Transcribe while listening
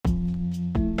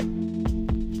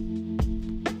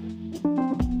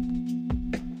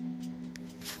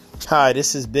Hi,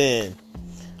 this is Ben.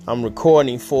 I'm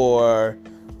recording for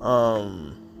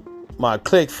my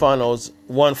ClickFunnels,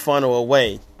 One Funnel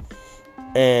Away.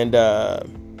 And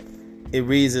it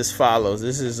reads as follows.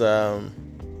 This is a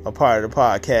part of the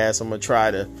podcast. I'm going to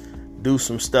try to do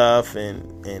some stuff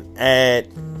and add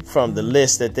from the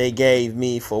list that they gave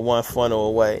me for One Funnel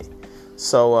Away.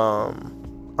 So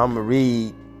I'm going to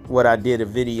read what I did a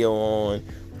video on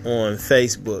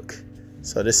Facebook.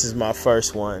 So this is my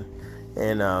first one.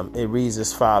 And it reads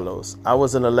as follows. I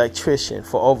was an electrician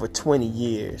for over 20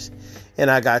 years,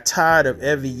 and I got tired of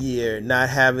every year not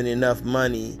having enough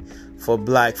money for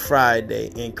Black Friday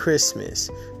and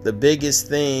Christmas. The biggest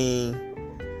thing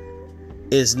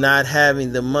is not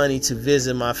having the money to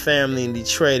visit my family in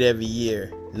Detroit every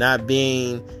year, not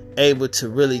being able to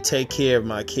really take care of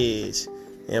my kids,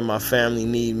 and my family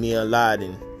need me a lot.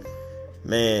 And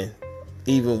man,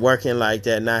 even working like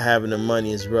that, not having the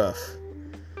money is rough.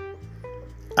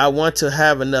 I want to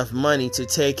have enough money to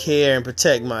take care and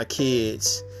protect my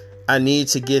kids. I need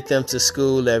to get them to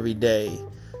school every day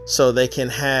so they can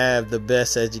have the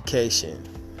best education.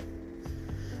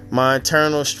 My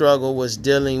internal struggle was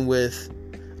dealing with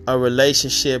a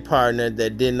relationship partner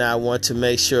that did not want to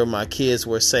make sure my kids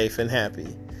were safe and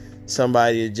happy.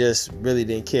 Somebody that just really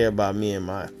didn't care about me and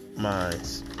my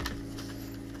minds.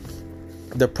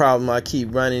 The problem I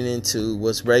keep running into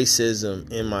was racism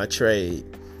in my trade.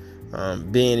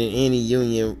 Being in any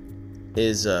union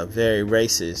is very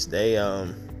racist.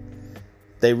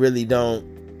 They really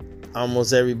don't.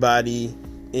 Almost everybody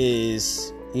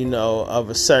is, of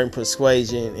a certain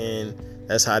persuasion, and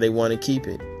that's how they want to keep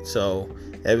it. So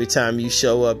every time you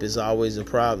show up is always a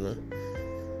problem.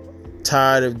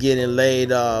 Tired of getting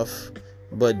laid off,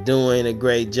 but doing a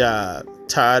great job.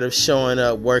 Tired of showing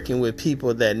up, working with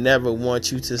people that never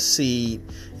want you to succeed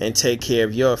and take care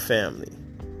of your family.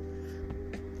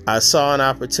 I saw an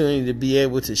opportunity to be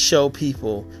able to show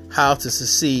people how to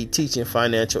succeed teaching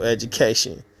financial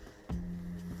education.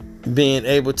 Being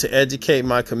able to educate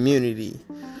my community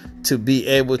to be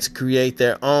able to create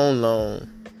their own loan,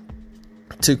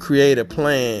 to create a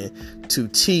plan to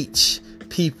teach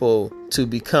people to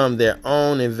become their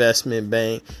own investment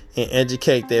bank and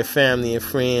educate their family and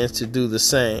friends to do the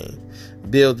same,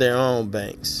 build their own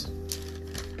banks.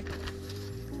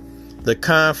 The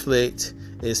conflict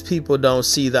is people don't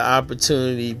see the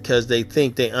opportunity because they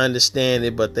think they understand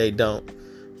it, but they don't.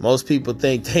 Most people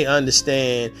think they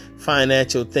understand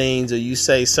financial things, or you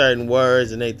say certain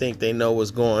words and they think they know what's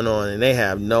going on, and they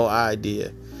have no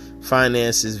idea.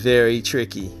 Finance is very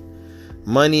tricky.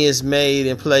 Money is made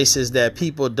in places that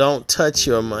people don't touch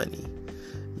your money,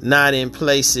 not in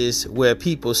places where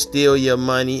people steal your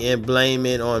money and blame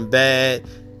it on bad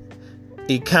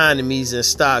economies and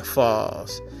stock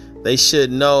falls. They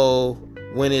should know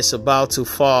when it's about to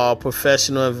fall.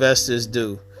 Professional investors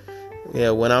do. Yeah,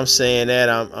 when I'm saying that,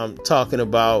 I'm talking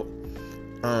about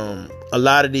a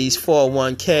lot of these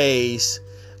 401ks,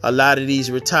 a lot of these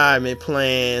retirement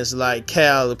plans like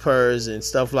Calipers and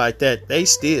stuff like that. They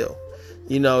steal.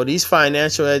 These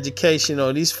financial education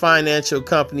or these financial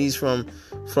companies from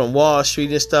Wall Street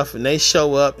and stuff, and they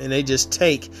show up and they just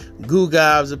take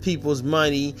gobs of people's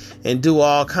money and do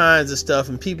all kinds of stuff,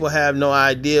 and people have no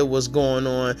idea what's going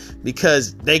on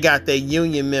because they got their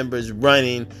union members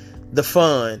running the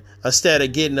fund instead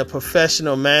of getting a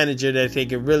professional manager that they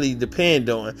can really depend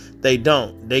on. They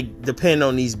don't. They depend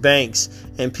on these banks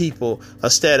and people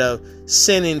instead of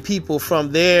sending people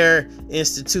from their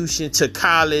institution to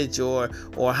college or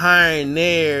hiring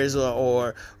theirs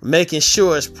or making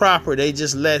sure it's proper. They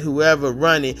just let whoever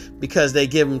run it because they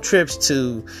give them trips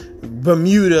to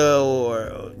Bermuda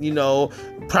or,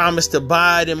 promise to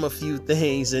buy them a few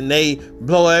things, and they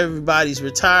blow everybody's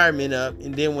retirement up.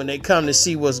 And then when they come to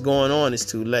see what's going on, it's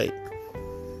too late.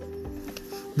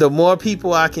 The more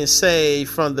people I can save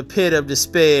from the pit of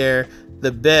despair,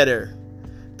 the better.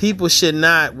 People should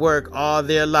not work all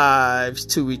their lives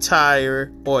to retire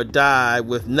or die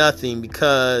with nothing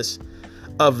because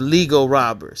of legal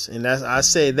robbers. And I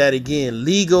say that again,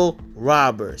 legal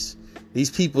robbers.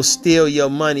 These people steal your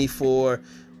money for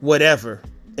whatever.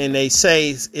 And they say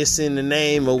it's in the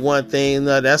name of one thing.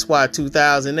 No, that's why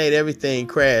 2008, everything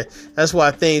crashed. That's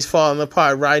why things falling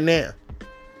apart right now.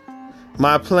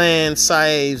 My plan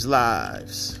saves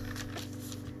lives.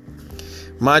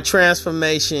 My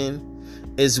transformation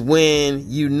is when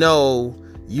you're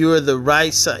on the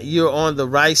right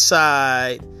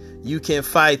side. You can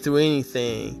fight through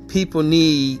anything. People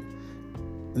need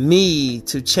me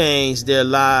to change their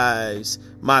lives,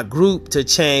 my group to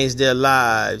change their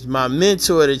lives, my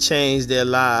mentor to change their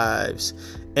lives,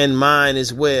 and mine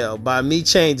as well. By me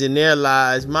changing their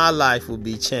lives, my life will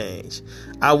be changed.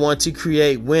 I want to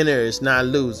create winners, not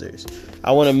losers.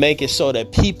 I want to make it so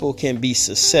that people can be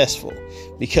successful,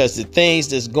 because the things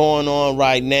that's going on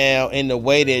right now and the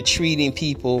way they're treating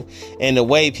people and the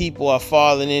way people are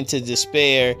falling into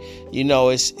despair,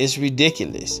 it's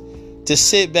ridiculous. To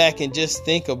sit back and just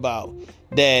think about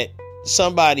that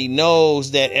somebody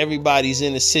knows that everybody's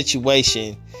in a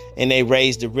situation and they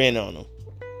raise the rent on them.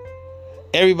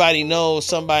 Everybody knows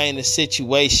somebody in a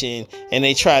situation and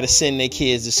they try to send their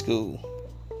kids to school.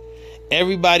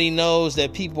 Everybody knows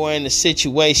that people are in a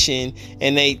situation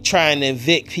and they trying to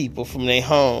evict people from their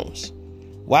homes.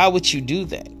 Why would you do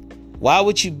that? Why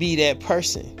would you be that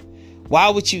person? Why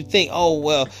would you think,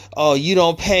 you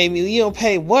don't pay me? You don't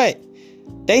pay what?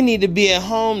 They need to be at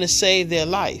home to save their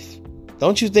life.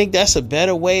 Don't you think that's a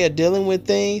better way of dealing with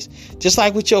things? Just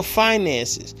like with your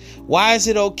finances. Why is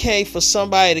it okay for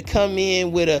somebody to come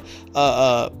in with a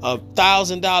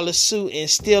 $1,000 suit and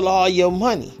steal all your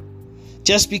money?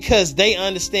 Just because they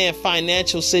understand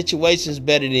financial situations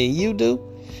better than you do,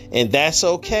 and that's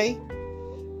okay.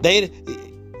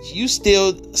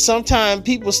 Sometimes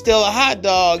people steal a hot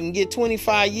dog and get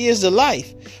 25 years of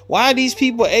life. Why are these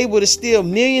people able to steal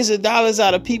millions of dollars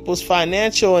out of people's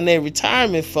financial and their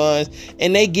retirement funds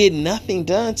and they get nothing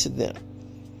done to them?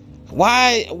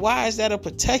 Why is that a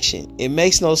protection? It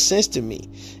makes no sense to me.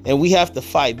 And we have to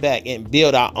fight back and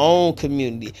build our own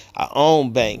community, our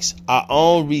own banks, our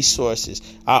own resources,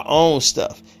 our own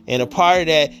stuff. And a part of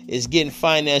that is getting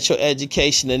financial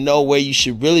education to know where you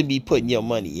should really be putting your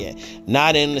money at.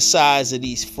 Not in the size of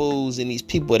these fools and these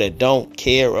people that don't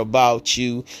care about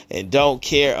you and don't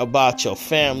care about your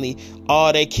family.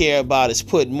 All they care about is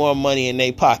putting more money in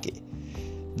their pocket.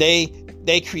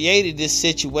 They created this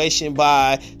situation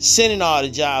by sending all the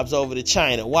jobs over to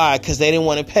China. Why? Because they didn't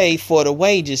want to pay for the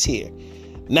wages here.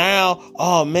 Now,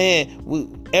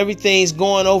 everything's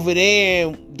going over there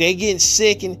and they getting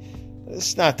sick, and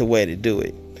it's not the way to do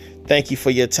it. Thank you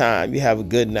for your time. You have a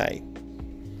good night.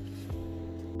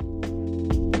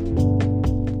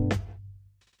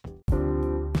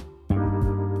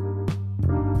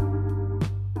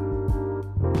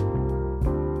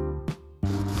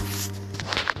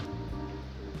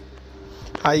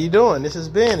 How you doing? This is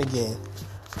Ben again.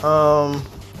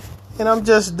 And I'm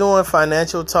just doing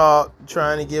financial talk,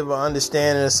 trying to give an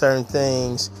understanding of certain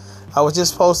things. I was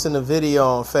just posting a video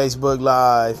on Facebook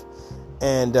Live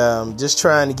and just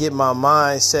trying to get my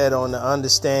mindset on the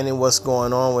understanding what's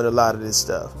going on with a lot of this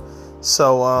stuff.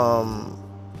 So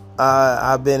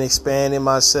I've been expanding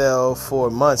myself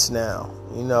for months now.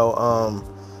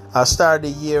 I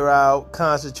started the year out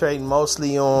concentrating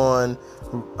mostly on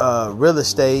real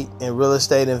estate and real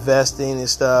estate investing and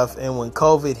stuff. And when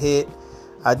COVID hit,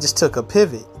 I just took a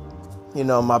pivot.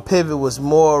 My pivot was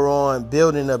more on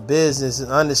building a business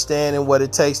and understanding what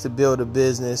it takes to build a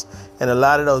business. And a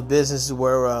lot of those businesses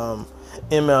were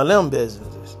MLM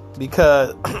businesses,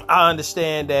 because I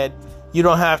understand that you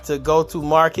don't have to go to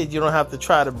market. You don't have to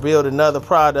try to build another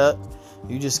product.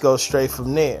 You just go straight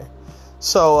from there.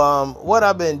 So what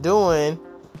I've been doing,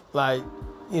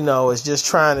 is just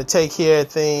trying to take care of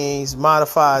things,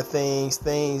 modify things,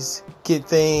 get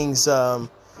things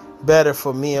better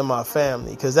for me and my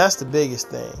family, because that's the biggest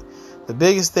thing. The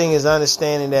biggest thing is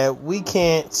understanding that we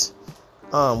can't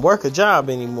work a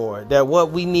job anymore. That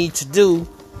what we need to do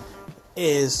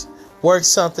is work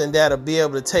something that'll be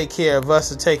able to take care of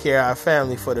us and take care of our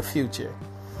family for the future.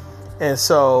 And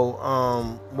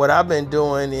so what I've been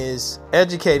doing is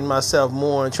educating myself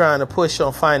more and trying to push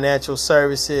on financial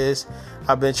services.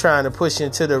 I've been trying to push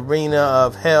into the arena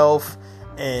of health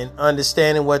and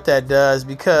understanding what that does,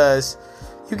 because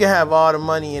you can have all the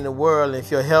money in the world, and if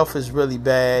your health is really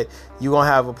bad, you're going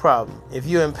to have a problem. If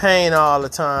you're in pain all the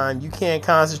time, you can't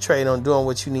concentrate on doing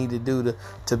what you need to do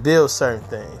to build certain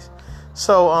things.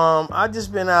 So I've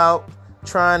just been out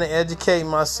trying to educate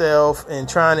myself and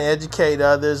trying to educate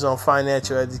others on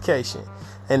financial education.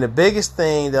 And the biggest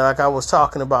thing that, like I was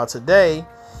talking about today,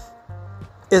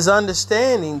 is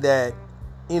understanding that,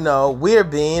 we're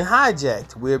being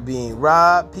hijacked. We're being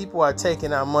robbed. People are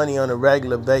taking our money on a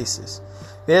regular basis.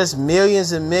 There's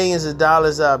millions and millions of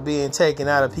dollars are being taken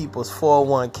out of people's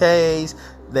 401ks,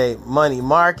 their money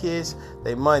markets,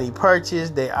 their money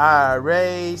purchase, their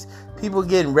IRAs. People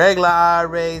getting regular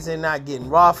IRAs and not getting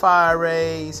Roth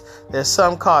IRAs. There's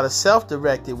some called a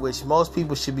self-directed, which most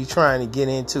people should be trying to get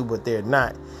into, but they're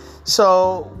not.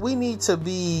 So we need to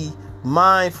be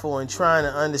mindful and trying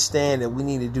to understand that we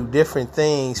need to do different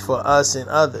things for us and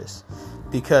others,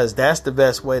 because that's the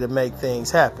best way to make things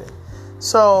happen.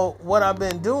 So what I've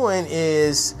been doing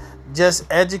is just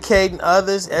educating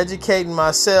others, educating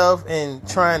myself, and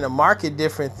trying to market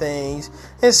different things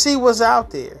and see what's out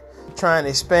there. trying to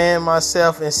expand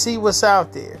myself and see what's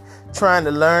out there. Trying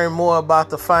to learn more about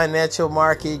the financial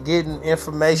market, getting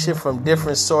information from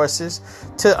different sources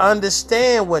to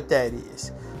understand what that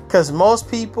is. Because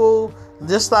most people,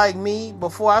 just like me,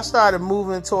 before I started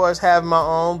moving towards having my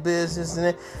own business,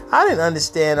 and I didn't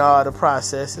understand all the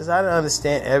processes. I didn't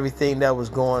understand everything that was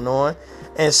going on.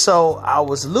 And so I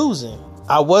was losing.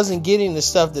 I wasn't getting the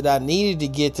stuff that I needed to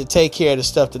get to take care of the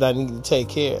stuff that I needed to take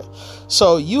care of.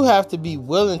 So you have to be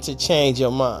willing to change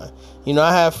your mind. You know,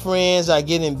 I have friends, I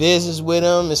get in business with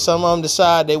them, and some of them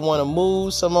decide they want to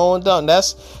move, some of them don't.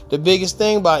 That's the biggest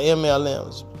thing about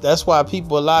MLMs. That's why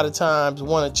people a lot of times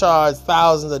want to charge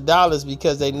thousands of dollars,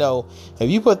 because they know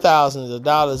if you put thousands of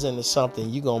dollars into something,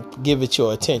 you're going to give it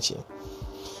your attention.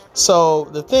 So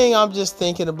the thing I'm just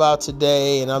thinking about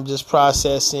today, and I'm just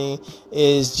processing,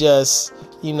 is just,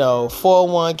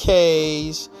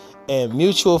 401ks and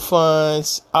mutual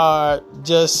funds are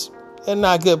just, they're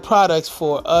not good products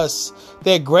for us.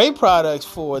 They're great products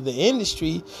for the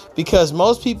industry, because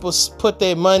most people put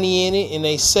their money in it and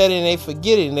they set it and they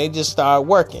forget it and they just start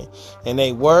working. And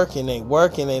they work and they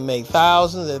work and they make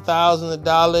thousands and thousands of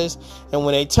dollars. And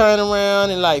when they turn around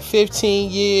in like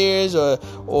 15 years or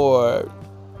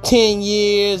 10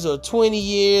 years or 20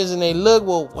 years and they look,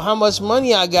 well, how much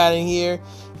money I got in here?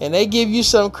 And they give you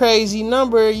some crazy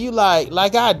number. You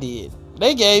like I did.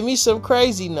 They gave me some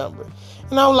crazy number.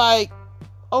 And I'm like,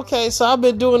 okay, so I've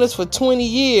been doing this for 20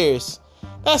 years.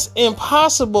 That's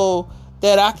impossible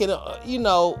that I can,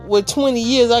 with 20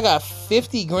 years, I got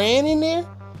 50 grand in there.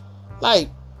 Like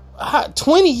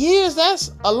 20 years,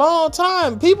 that's a long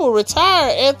time. People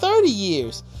retire at 30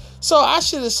 years. So I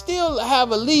should have still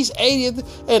have at least 80.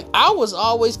 And I was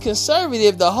always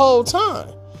conservative the whole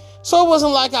time. So it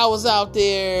wasn't like I was out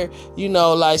there,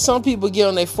 like some people get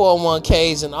on their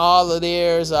 401ks and all of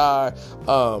theirs are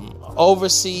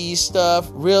overseas stuff,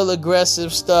 real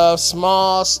aggressive stuff,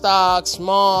 small stocks,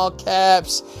 small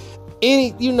caps,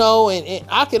 and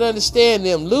I can understand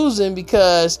them losing,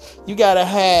 because you got to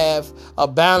have a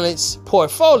balanced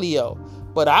portfolio.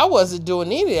 But I wasn't doing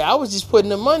any of that. I was just putting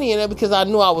the money in there because I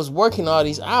knew I was working all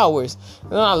these hours.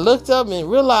 And I looked up and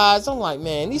realized, I'm like,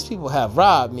 man, these people have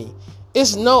robbed me.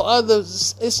 It's no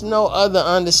other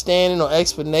understanding or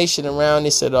explanation around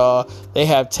this at all. They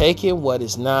have taken what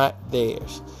is not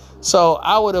theirs. So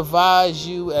I would advise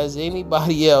you, as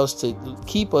anybody else, to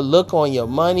keep a look on your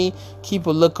money, keep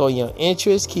a look on your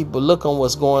interests, keep a look on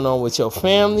what's going on with your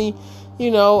family,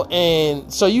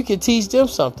 and so you can teach them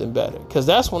something better. Because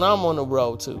that's when I'm on the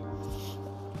road too.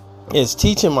 It's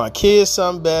teaching my kids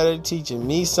something better, teaching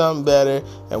me something better,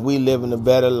 and we living a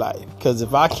better life. Because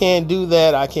if I can't do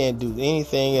that, I can't do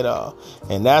anything at all.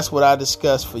 And that's what I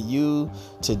discussed for you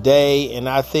today. And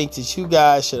I think that you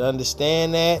guys should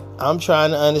understand that. I'm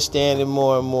trying to understand it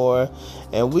more and more.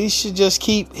 And we should just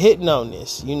keep hitting on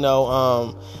this.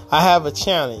 I have a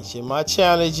challenge. And my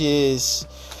challenge is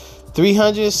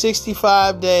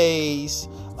 365 days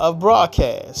of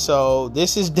broadcast. So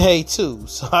this is day 2.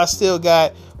 So I still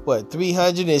got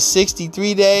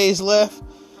 363 days left.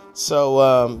 So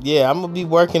I'm gonna be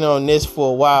working on this for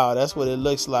a while. That's what it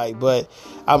looks like. But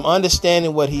I'm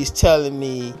understanding what he's telling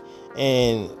me,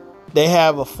 and they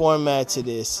have a format to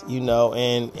this,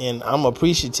 and I'm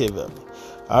appreciative of it.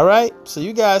 All right, so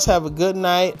you guys have a good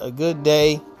night, a good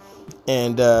day,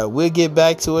 and we'll get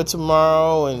back to it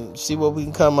tomorrow and see what we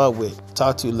can come up with.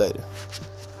 Talk to you later.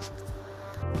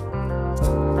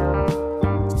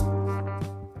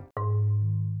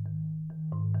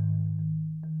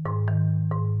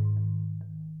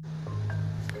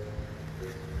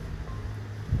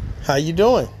 How you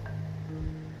doing?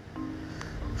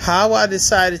 How I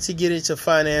decided to get into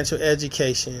financial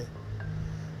education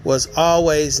was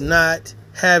always not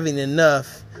having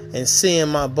enough and seeing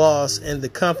my boss and the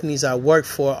companies I worked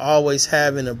for always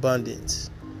having abundance.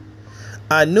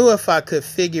 I knew if I could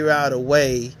figure out a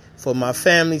way for my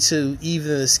family to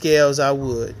even the scales, I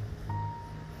would.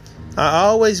 I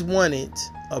always wanted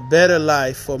a better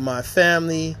life for my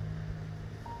family,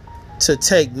 to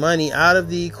take money out of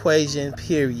the equation,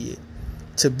 period.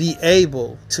 To be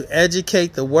able to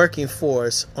educate the working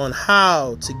force on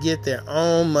how to get their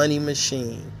own money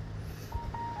machine.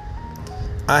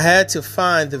 I had to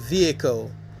find the vehicle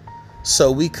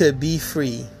so we could be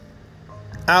free.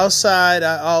 Outside,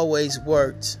 I always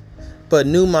worked, but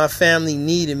knew my family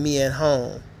needed me at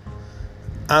home.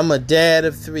 I'm a dad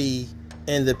of 3,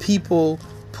 and the people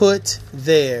put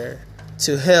there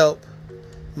to help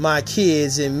my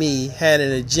kids and me had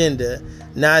an agenda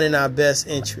not in our best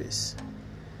interest.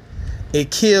 It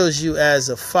kills you as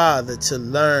a father to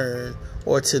learn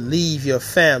or to leave your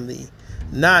family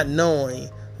not knowing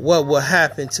what will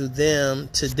happen to them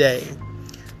today?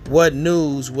 What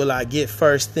news will I get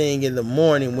first thing in the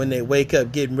morning when they wake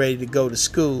up getting ready to go to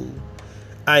school?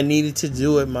 I needed to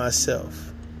do it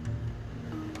myself.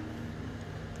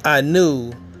 I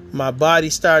knew my body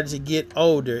started to get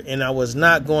older and I was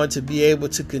not going to be able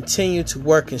to continue to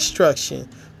work construction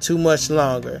too much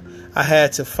longer. I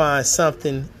had to find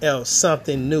something else,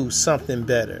 something new, something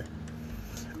better.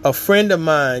 A friend of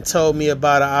mine told me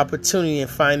about an opportunity in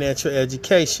financial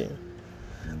education.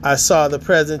 I saw the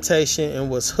presentation and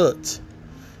was hooked.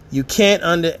 You can't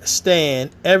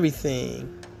understand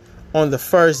everything on the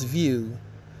first view,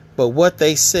 but what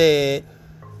they said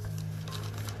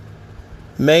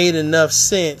made enough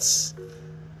sense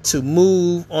to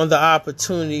move on the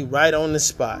opportunity right on the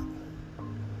spot.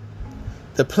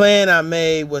 The plan I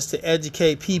made was to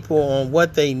educate people on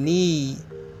what they need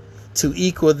to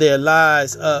equal their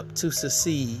lives up to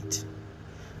succeed.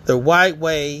 The right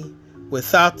way,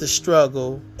 without the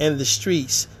struggle and the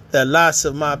streets that lots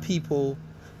of my people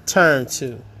turn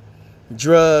to.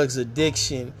 Drugs,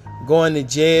 addiction, going to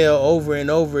jail over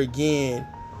and over again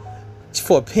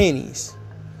for pennies.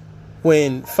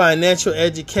 When financial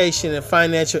education and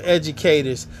financial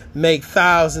educators make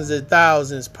thousands and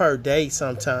thousands per day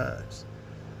sometimes.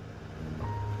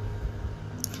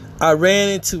 I ran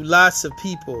into lots of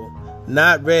people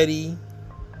not ready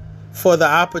for the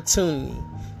opportunity,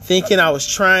 thinking I was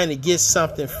trying to get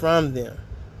something from them.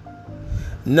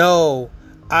 No,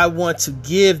 I want to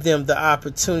give them the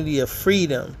opportunity of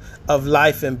freedom of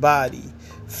life and body,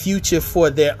 future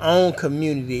for their own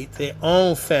community, their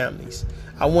own families.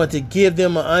 I want to give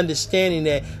them an understanding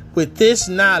that with this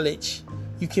knowledge,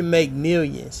 you can make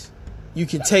millions. You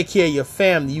can take care of your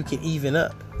family. You can even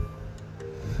up.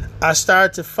 I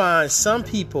started to find some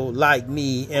people like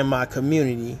me in my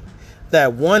community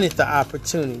that wanted the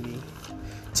opportunity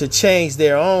to change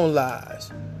their own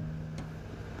lives.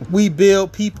 We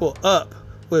build people up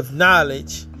with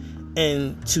knowledge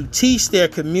and to teach their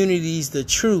communities the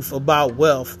truth about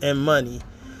wealth and money,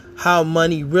 how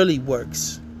money really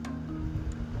works.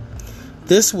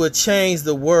 This will change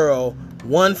the world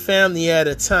one family at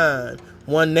a time,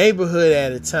 one neighborhood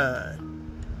at a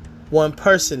time, one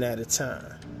person at a time.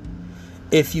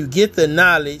 If you get the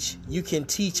knowledge, you can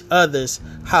teach others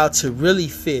how to really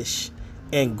fish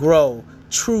and grow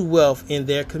true wealth in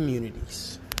their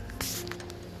communities.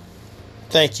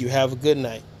 Thank you. Have a good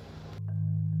night.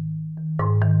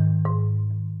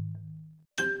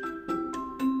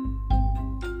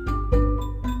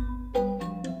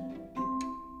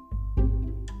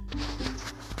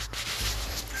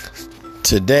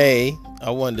 Today,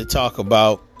 I wanted to talk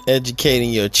about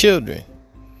educating your children,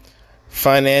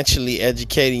 financially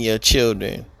educating your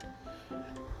children.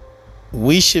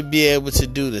 We should be able to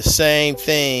do the same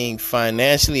thing,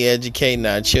 financially educating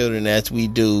our children, as we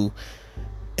do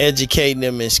educating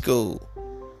them in school.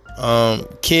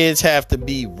 Kids have to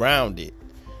be rounded.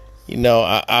 You know,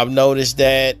 I've noticed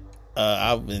that.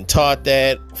 I've been taught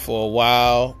that for a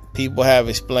while. People have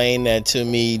explained that to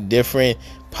me, different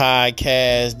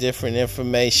podcasts, different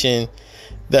information.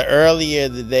 The earlier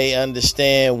that they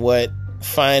understand what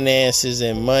finances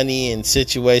and money and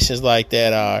situations like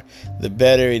that are, the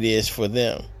better it is for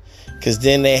them, because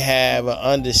then they have an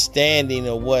understanding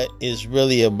of what it's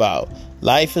really about.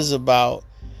 Life is about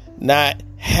not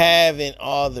having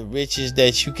all the riches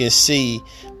that you can see,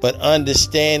 but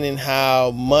understanding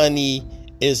how money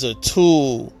is a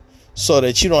tool so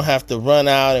that you don't have to run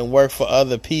out and work for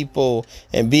other people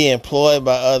and be employed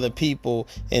by other people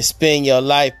and spend your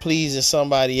life pleasing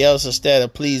somebody else instead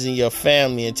of pleasing your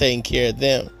family and taking care of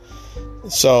them.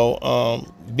 So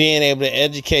being able to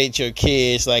educate your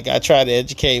kids, like I try to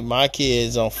educate my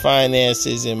kids on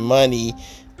finances and money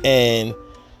and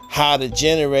how to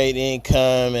generate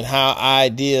income and how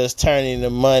ideas turn into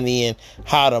money and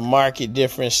how to market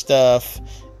different stuff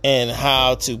and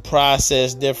how to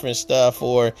process different stuff,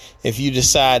 or if you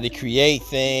decide to create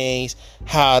things,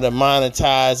 how to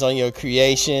monetize on your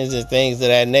creations and things of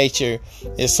that nature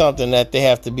is something that they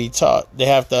have to be taught. They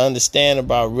have to understand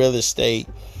about real estate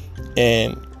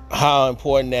and how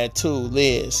important that tool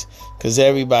is, because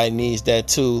everybody needs that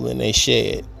tool and they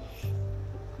share it.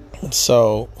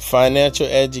 So financial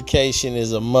education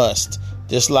is a must,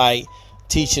 just like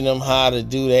teaching them how to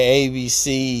do their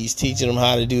ABCs, teaching them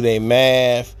how to do their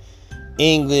math,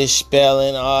 English,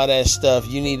 spelling, all that stuff.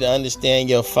 You need to understand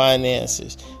your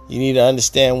finances. You need to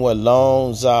understand what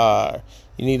loans are.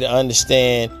 You need to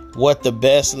understand what the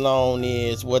best loan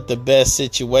is, what the best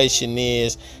situation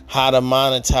is, how to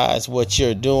monetize what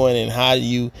you're doing, and how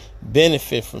you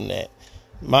benefit from that.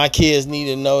 My kids need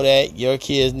to know that. Your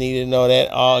kids need to know that.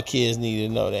 All kids need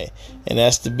to know that. And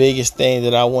that's the biggest thing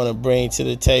that I want to bring to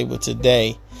the table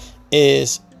today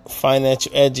is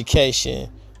financial education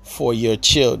for your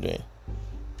children.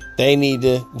 They need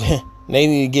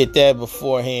to get that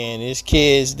beforehand. There's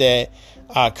kids that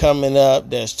are coming up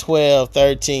that's 12,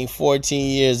 13, 14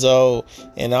 years old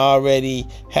and already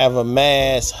have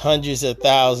amassed hundreds of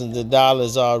thousands of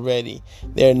dollars already.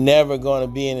 They're never going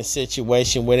to be in a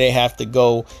situation where they have to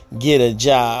go get a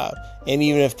job. And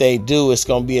even if they do, it's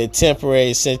going to be a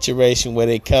temporary situation where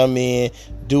they come in,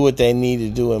 do what they need to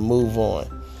do, and move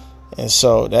on. And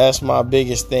so that's my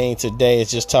biggest thing today,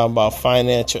 is just talking about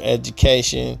financial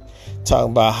education,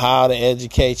 talking about how to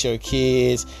educate your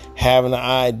kids, having an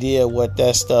idea what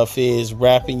that stuff is,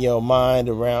 wrapping your mind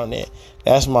around it.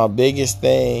 That's my biggest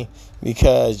thing,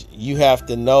 because you have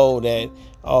to know that,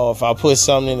 oh, if I put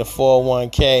something in the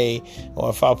 401k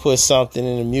or if I put something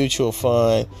in a mutual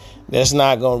fund, that's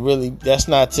not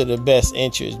to the best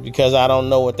interest, because I don't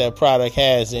know what that product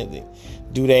has in it.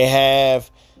 Do they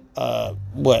have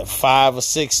 5 or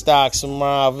 6 stocks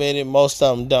involved in it? Most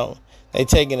of them don't. They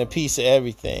taking a piece of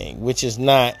everything, which is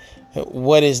not.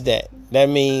 What is that? That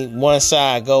means one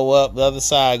side go up, the other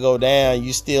side go down.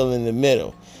 You still in the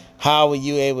middle. How are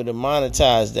you able to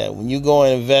monetize that? When you go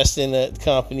and invest in a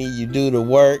company, you do the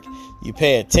work. You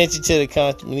pay attention to the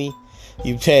company.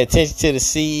 You pay attention to the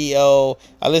CEO.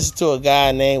 I listen to a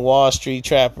guy named Wall Street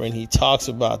Trapper, and he talks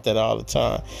about that all the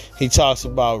time. He talks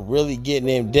about really getting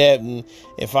in depth. And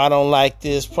if I don't like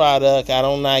this product, I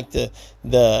don't like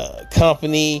the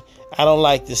company, I don't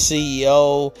like the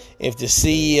CEO. If the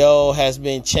CEO has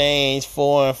been changed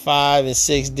 4 and 5 and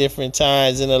 6 different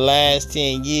times in the last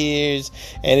 10 years,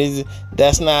 and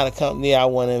that's not a company I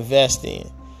want to invest in.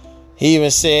 He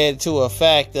even said to a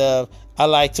fact of, I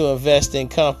like to invest in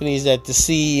companies that the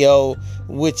CEO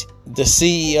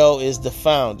is the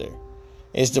founder.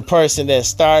 It's the person that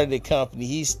started the company.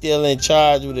 He's still in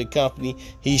charge of the company.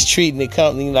 He's treating the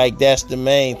company like that's the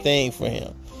main thing for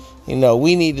him. You know,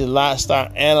 we need to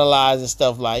start analyzing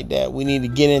stuff like that. We need to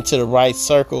get into the right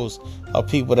circles of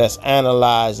people that's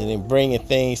analyzing and bringing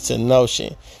things to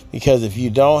notion. Because if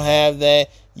you don't have that,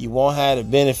 you won't have the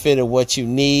benefit of what you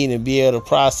need and be able to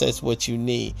process what you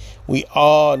need. We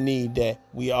all need that.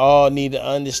 We all need to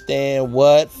understand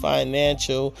what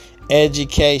financial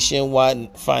education,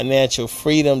 what financial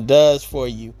freedom does for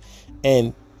you,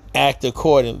 and act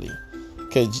accordingly.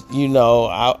 Because, you know,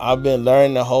 I've been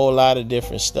learning a whole lot of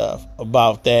different stuff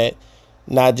about that.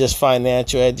 Not just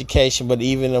financial education, but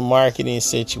even the marketing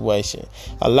situation.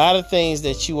 A lot of things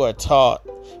that you are taught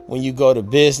when you go to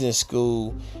business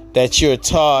school, that you're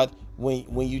taught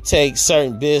when you take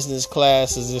certain business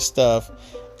classes and stuff,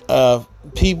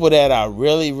 people that are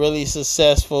really, really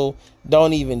successful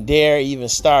don't even dare even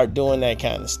start doing that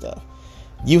kind of stuff.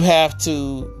 You have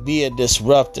to be a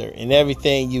disruptor in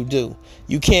everything you do.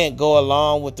 You can't go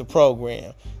along with the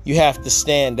program. You have to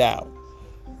stand out.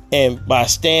 And by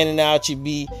standing out, you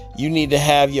need to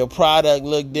have your product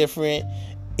look different.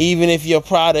 Even if your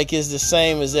product is the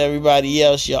same as everybody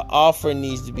else, your offer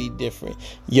needs to be different.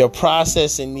 Your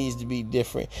processing needs to be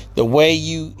different. The way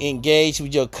you engage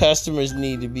with your customers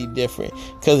need to be different.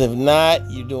 Because if not,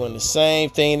 you're doing the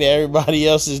same thing that everybody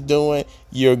else is doing,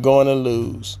 you're going to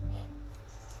lose.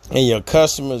 And your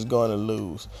customer's going to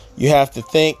lose. You have to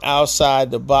think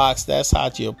outside the box. That's how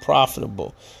you're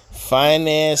profitable.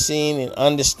 Financing and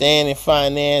understanding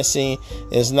financing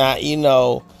is not, you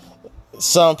know,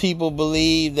 some people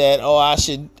believe that, I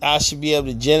should be able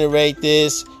to generate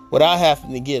this without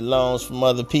having to get loans from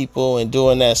other people and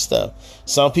doing that stuff.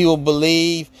 Some people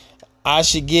believe I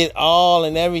should get all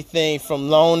and everything from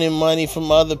loaning money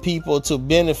from other people to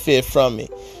benefit from it.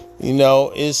 You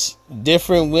know, it's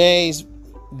different ways,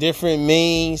 different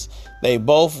means. They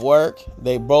both work.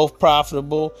 They both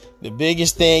profitable. The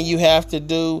biggest thing you have to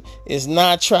do is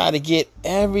not try to get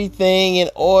everything in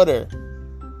order.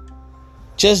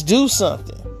 Just do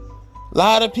something. A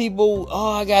lot of people,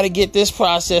 I got to get this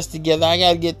process together. I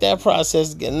got to get that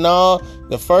process together. No,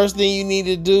 the first thing you need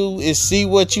to do is see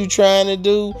what you're trying to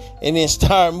do and then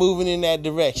start moving in that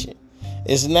direction.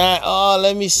 It's not,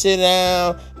 let me sit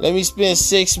down, let me spend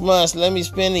 6 months, let me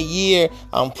spend a year.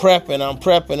 I'm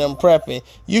prepping.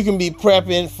 You can be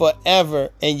prepping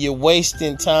forever and you're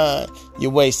wasting time.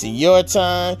 You're wasting your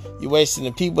time. You're wasting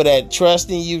the people that trust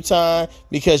in you time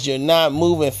because you're not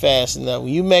moving fast enough.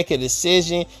 When you make a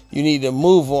decision, you need to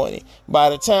move on it. By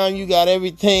the time you got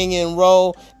everything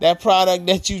enrolled, that product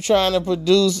that you're trying to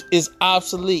produce is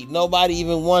obsolete. Nobody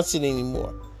even wants it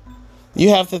anymore. You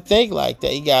have to think like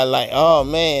that. You got like, oh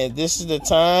man, this is the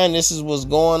time. This is what's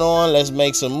going on. Let's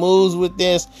make some moves with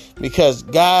this, because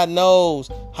God knows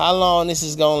how long this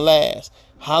is going to last.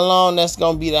 How long that's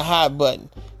going to be the hot button.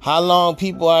 How long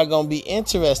people are going to be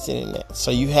interested in that.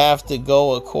 So you have to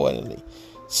go accordingly.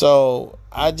 So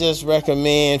I just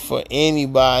recommend for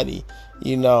anybody,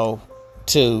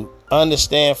 to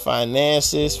understand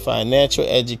finances, financial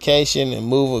education, and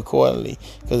move accordingly.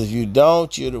 Because if you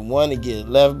don't, you're the one to get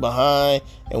left behind.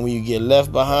 And when you get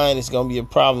left behind, it's going to be a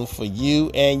problem for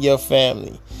you and your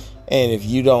family. And if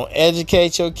you don't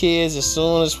educate your kids as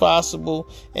soon as possible,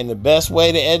 and the best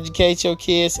way to educate your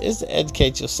kids is to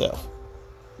educate yourself.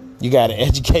 You got to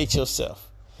educate yourself.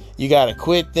 You got to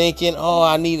quit thinking, oh,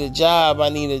 I need a job.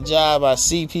 I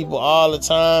see people all the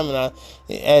time. And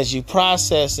as you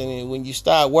process and when you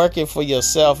start working for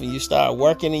yourself and you start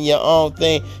working in your own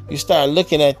thing, you start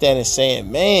looking at that and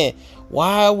saying, man,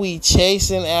 why are we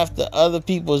chasing after other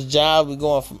people's job? We're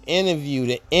going from interview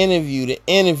to interview to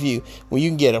interview. When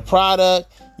you can get a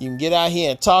product, you can get out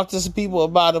here and talk to some people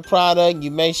about a product.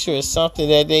 You make sure it's something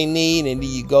that they need, and then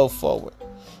you go forward.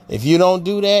 If you don't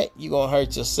do that, you're going to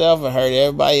hurt yourself and hurt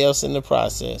everybody else in the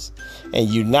process. And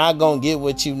you're not going to get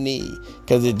what you need,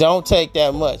 because it don't take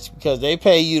that much, because they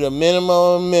pay you the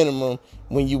minimum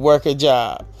when you work a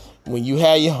job. When you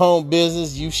have your own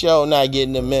business, you sure not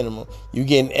getting the minimum. You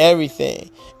getting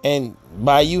everything. And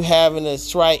by you having a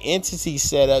right entity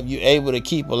set up, you're able to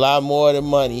keep a lot more of the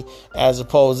money as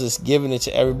opposed to just giving it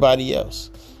to everybody else.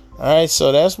 All right,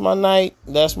 so that's my night.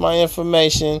 That's my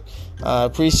information. I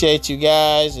appreciate you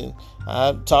guys, and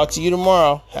I'll talk to you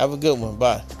tomorrow. Have a good one.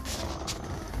 Bye.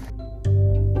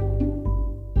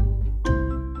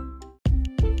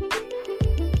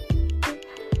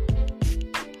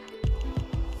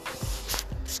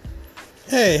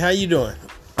 Hey, how you doing?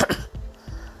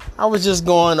 I was just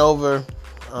going over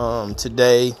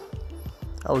today.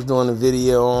 I was doing a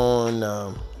video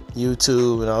on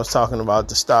YouTube, and I was talking about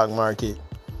the stock market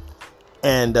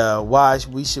and why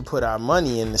we should put our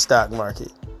money in the stock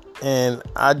market. And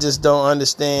I just don't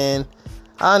understand.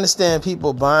 I understand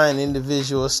people buying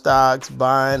individual stocks,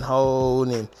 buying, hold,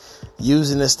 and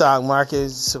using the stock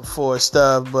market for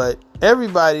stuff. But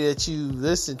everybody that you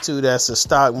listen to that's a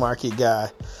stock market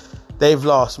guy, they've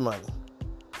lost money.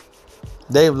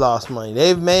 They've lost money.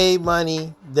 They've made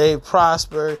money. They've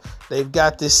prospered. They've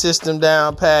got this system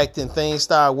down packed and things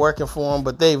start working for them,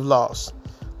 but they've lost.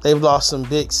 They've lost some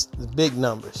big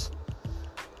numbers.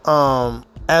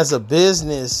 As a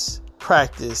business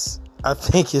practice, I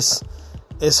think it's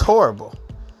horrible,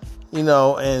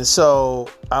 and so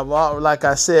like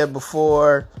I said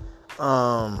before,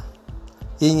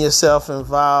 getting yourself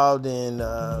involved in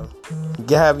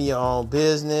having your own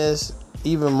business,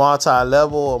 even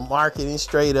multi-level or marketing,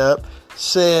 straight up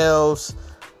sales,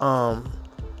 real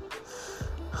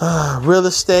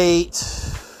estate,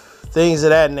 things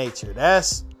of that nature.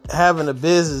 That's having a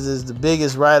business is the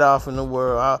biggest write-off in the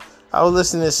world. I was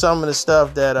listening to some of the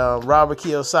stuff that Robert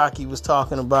Kiyosaki was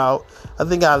talking about. I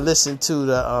think I listened to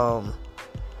the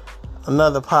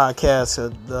another podcast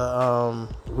of the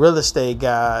real estate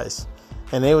guys,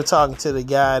 and they were talking to the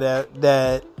guy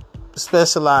that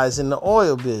specialized in the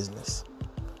oil business.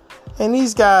 And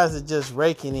these guys are just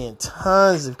raking in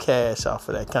tons of cash off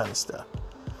of that kind of stuff.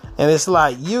 And it's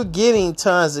like you're getting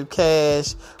tons of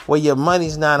cash where your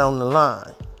money's not on the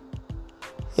line.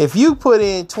 If you put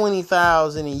in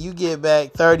 $20,000 and you get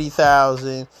back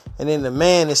 $30,000, and then the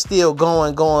man is still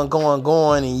going,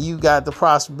 and you got the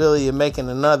possibility of making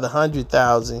another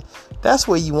 $100,000, that's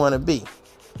where you want to be.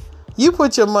 You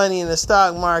put your money in the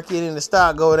stock market and the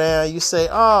stock go down, you say,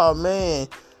 oh man,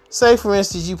 say for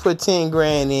instance you put 10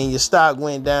 grand in, your stock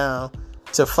went down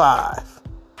to 5.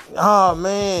 Oh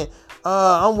man,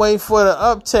 I'm waiting for the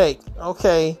uptake.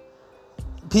 Okay.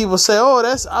 People say, oh,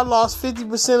 I lost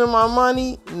 50% of my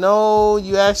money. No,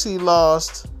 you actually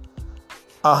lost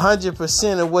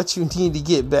 100% of what you need to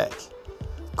get back.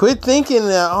 Quit thinking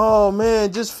that, oh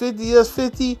man, just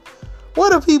 50.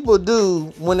 What do people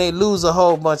do when they lose a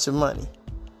whole bunch of money?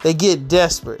 They get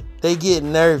desperate. They get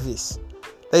nervous.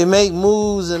 They make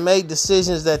moves and make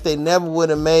decisions that they never would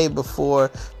have made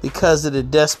before because of the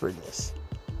desperateness.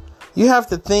 You have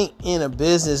to think in a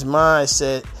business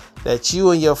mindset that you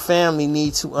and your family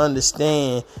need to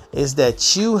understand is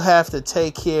that you have to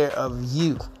take care of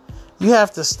you. You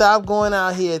have to stop going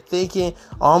out here thinking,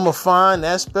 oh, I'm going to find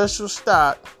that special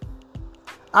stock.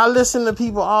 I listen to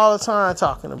people all the time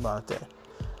talking about that.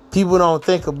 People don't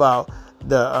think about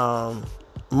the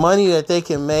money that they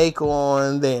can make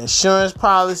on their insurance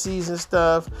policies and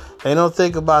stuff. They don't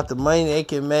think about the money they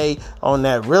can make on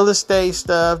that real estate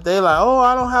stuff. They like, oh,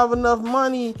 I don't have enough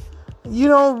money You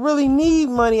don't really need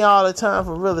money all the time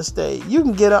for real estate. You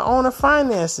can get an owner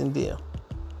financing deal.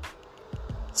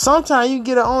 Sometimes you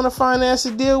get an owner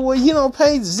financing deal where you don't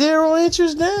pay 0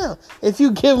 interest down. If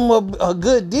you give them a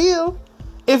good deal,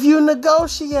 if you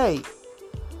negotiate,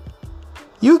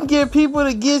 you can get people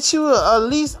to get you a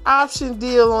lease option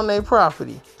deal on their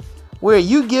property, where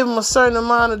you give them a certain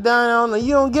amount of down and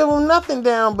you don't give them nothing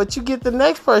down, but you get the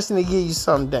next person to give you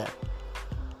something down.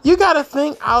 You got to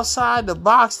think outside the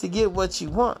box to get what you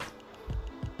want.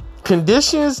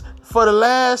 Conditions for the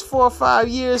last 4 or 5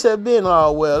 years have been,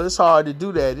 oh, well, it's hard to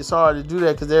do that. It's hard to do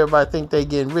that because everybody think they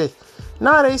getting rich.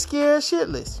 Nah, they scared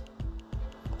shitless.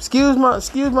 Excuse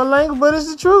my language, but it's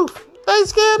the truth. They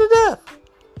scared to death.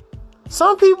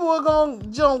 Some people are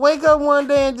going to wake up one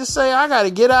day and just say, I got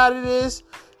to get out of this.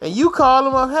 And you call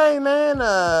them up, hey, man,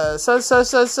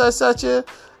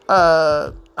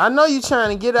 I know you're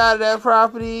trying to get out of that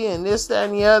property and this, that,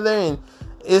 and the other. And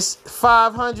it's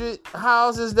 500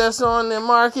 houses that's on the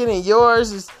market and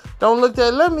yours is, don't look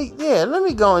that. Let me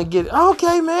go and get it.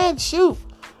 Okay, man, shoot.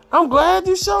 I'm glad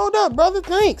you showed up, brother.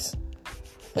 Thanks.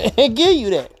 And give you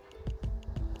that.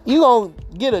 You going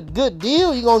to get a good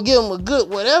deal. You going to give them a good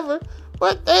whatever,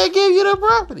 but they'll give you the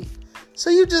property. So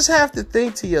you just have to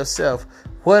think to yourself,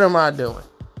 what am I doing?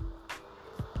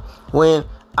 When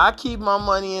I keep my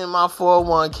money in my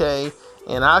 401k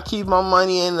and I keep my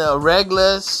money in the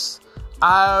regular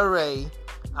IRA,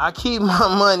 I keep my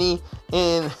money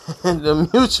in the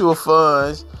mutual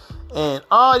funds and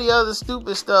all the other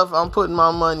stupid stuff I'm putting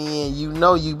my money in, you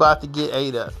know you about to get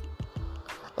ate up.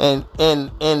 And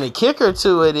the kicker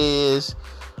to it is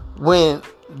when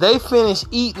they finish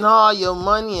eating all your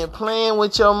money and playing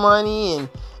with your money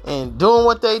and doing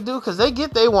what they do, because they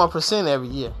get their 1% every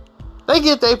year. They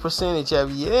get their percentage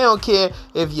every year. They don't care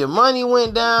if your money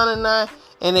went down or not.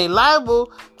 And they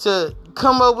liable to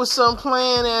come up with some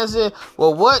plan as in,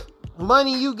 well, what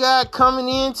money you got coming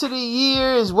into the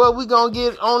year is what we going to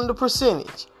get on the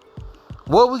percentage.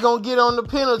 What we going to get on the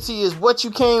penalty is what you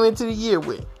came into the year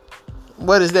with.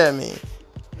 What does that mean?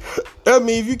 I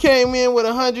mean, if you came in with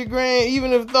 100 grand,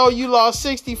 even if though you lost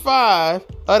 65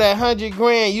 of that 100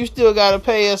 grand, you still got to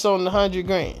pay us on the 100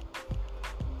 grand.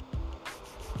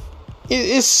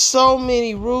 It's so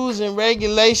many rules and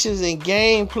regulations and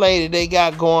gameplay that they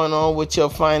got going on with your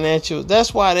financials.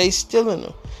 That's why they stealing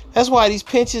them. That's why these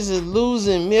pensions are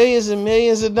losing millions and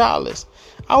millions of dollars.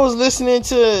 I was listening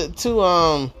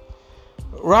to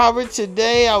Robert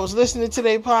today. I was listening to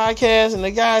their podcast, and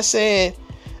the guy said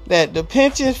that the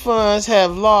pension funds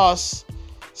have lost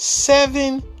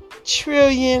 $7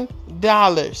 trillion.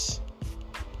 I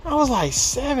was like,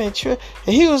 7 trillion?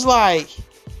 And he was like,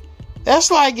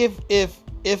 that's like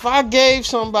if I gave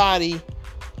somebody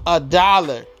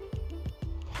 $1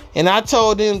 and I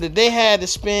told them that they had to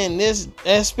spend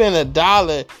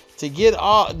 $1 to get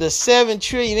all the 7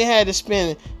 trillion, they had to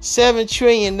spend $7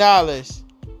 trillion,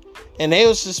 and they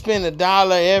was to spend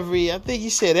 $1 every, I think he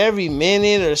said every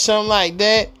minute or something like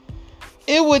that.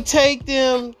 It would take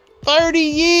them 30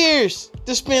 years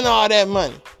to spend all that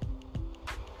money.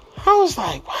 I was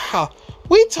like, wow,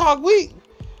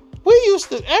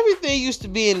 everything used to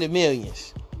be in the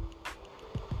millions.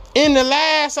 In the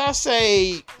last, I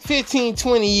say 15,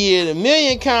 20 years, the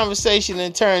million conversation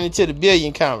then turned into the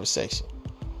billion conversation.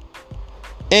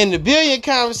 And the billion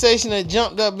conversation then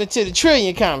jumped up into the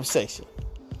trillion conversation.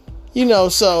 You know,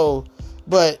 so,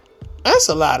 but that's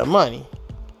a lot of money.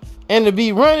 And to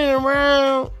be running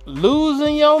around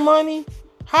losing your money,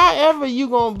 however you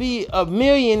gonna be a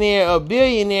millionaire or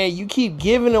billionaire, you keep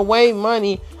giving away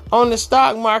money on the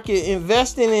stock market,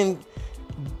 investing in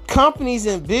companies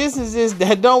and businesses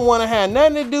that don't want to have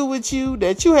nothing to do with you,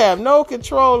 that you have no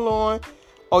control on,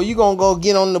 or you gonna go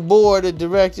get on the board of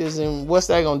directors, and what's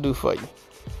that gonna do for you?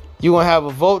 You gonna have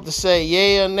a vote to say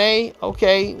yay or nay?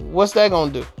 Okay, what's that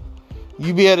gonna do?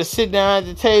 You be able to sit down at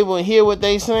the table and hear what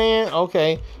they saying?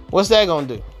 Okay, what's that gonna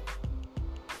do?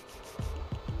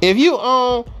 If you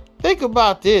think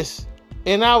about this,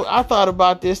 and I thought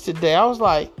about this today. I was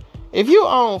like, if you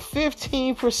own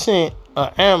 15%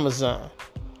 of Amazon,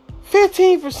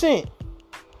 15%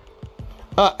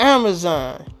 of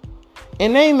Amazon,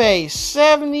 and they made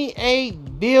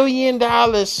 $78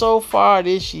 billion so far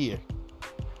this year,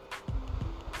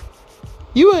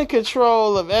 you in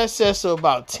control of excess of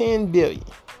about 10 billion.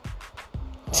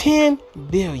 10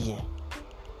 billion.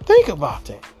 Think about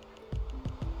that.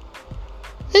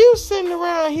 And you sitting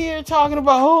around here talking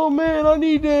about, oh man, I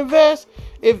need to invest.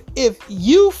 If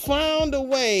you found a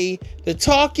way to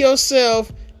talk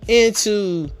yourself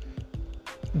into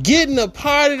getting a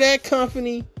part of that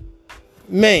company,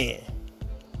 man,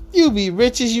 you be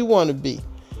rich as you want to be.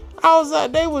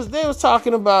 They was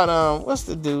talking about what's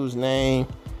the dude's name?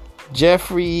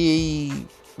 Jeffrey,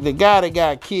 the guy that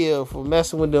got killed for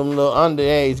messing with them little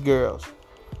underage girls.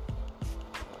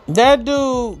 That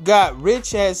dude got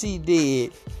rich as he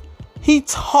did. He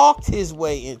talked his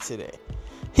way into that.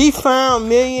 He found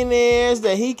millionaires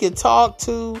that he could talk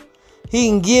to. He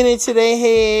can get into their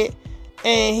head.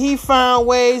 And he found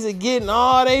ways of getting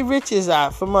all their riches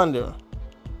out from under him.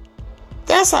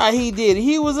 That's how he did it.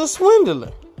 He was a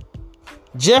swindler.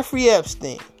 Jeffrey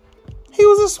Epstein. He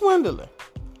was a swindler.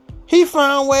 He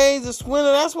found ways to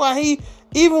swindle. That's why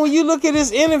even when you look at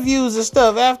his interviews and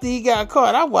stuff after he got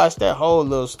caught, I watched that whole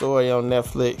little story on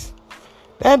Netflix.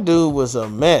 That dude was a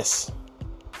mess.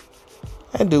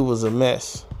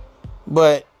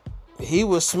 But he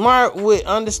was smart with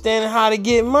understanding how to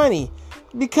get money,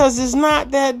 because it's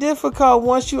not that difficult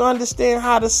once you understand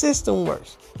how the system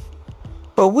works.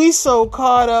 But we so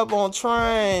caught up on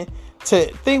trying to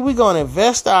think we're going to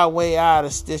invest our way out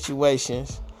of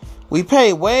situations. We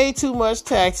pay way too much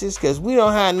taxes because we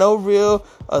don't have no real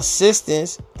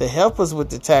assistance to help us with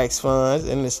the tax funds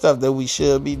and the stuff that we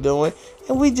should be doing.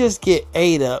 And we just get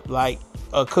ate up like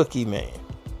a cookie man.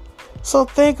 So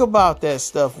think about that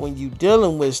stuff when you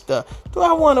dealing with stuff. Do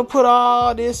I want to put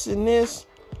all this in this?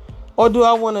 Or do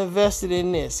I want to invest it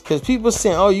in this? Because people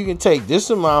saying, oh, you can take this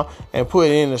amount and put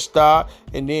it in a stock,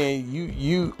 and then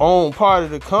you own part of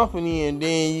the company, and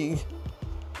then you...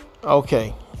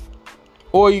 Okay.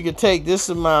 Or you can take this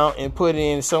amount and put it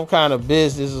in some kind of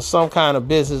business or some kind of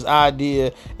business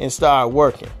idea and start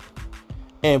working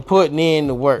and putting in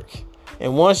the work.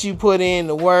 And once you put in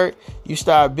the work, you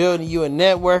start building you a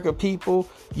network of people,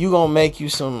 you're going to make you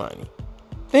some money.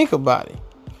 Think about it.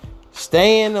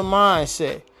 Stay in the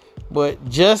mindset. But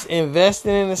just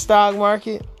investing in the stock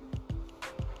market,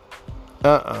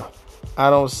 I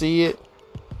don't see it.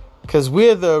 Because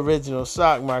we're the original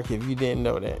stock market, if you didn't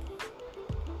know that.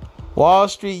 Wall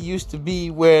Street used to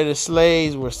be where the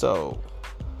slaves were sold.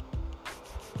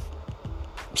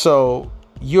 So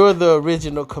you're the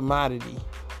original commodity.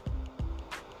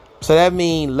 So that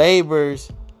means labor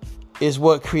is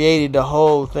what created the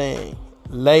whole thing.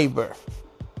 Labor.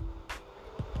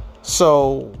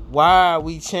 So why are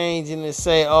we changing to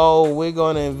say, oh, we're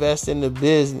going to invest in the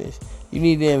business? You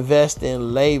need to invest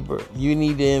in labor. You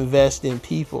need to invest in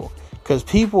people. Because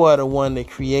people are the one that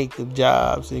create the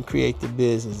jobs and create the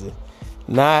businesses.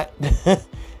 Not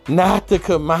the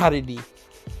commodity.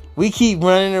 We keep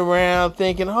running around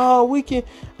thinking, I'm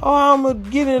going to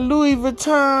get in Louis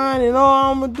Vuitton, and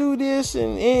I'm going to do this.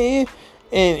 And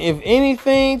if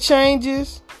anything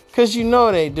changes, because you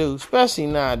know they do, especially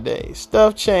nowadays,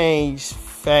 stuff changes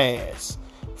fast.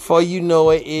 Before you know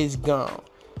it, it's gone.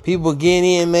 People get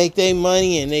in, make their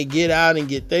money, and they get out and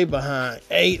get their behind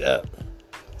ate up.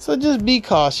 So just be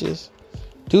cautious.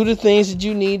 Do the things that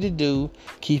you need to do.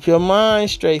 Keep your mind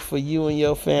straight for you and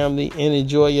your family, and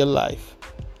enjoy your life.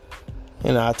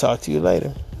 And I'll talk to you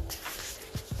later.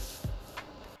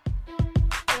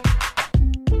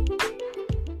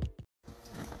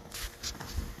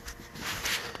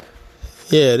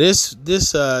 Yeah, this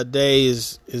day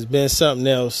has been something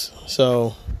else.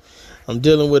 So I'm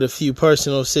dealing with a few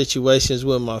personal situations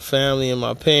with my family and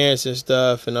my parents and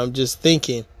stuff, and I'm just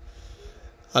thinking.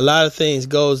 A lot of things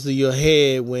goes through your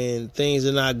head when things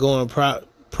are not going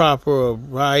proper or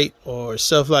right or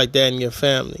stuff like that in your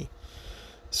family.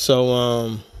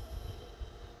 So,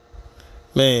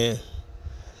 man.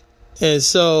 And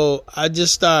so I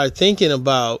just started thinking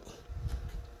about,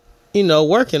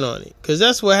 working on it. Because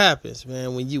that's what happens,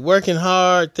 man. When you're working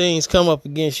hard, things come up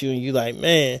against you and you're like,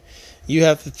 man, you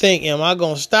have to think, am I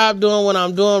going to stop doing what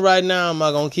I'm doing right now? Or am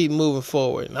I going to keep moving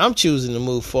forward? And I'm choosing to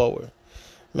move forward.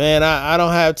 Man, I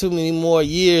don't have too many more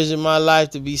years in my life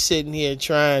to be sitting here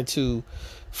trying to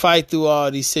fight through all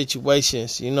these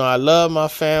situations. I love my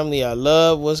family. I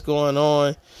love what's going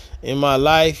on in my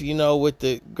life, with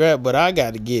the grant, but I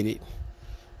got to get it.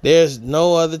 There's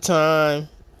no other time.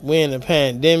 We're in a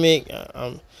pandemic.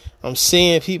 I'm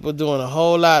seeing people doing a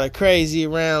whole lot of crazy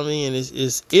around me, and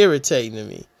it's irritating to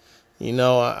me.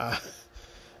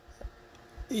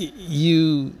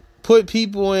 You put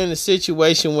people in a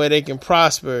situation where they can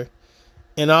prosper,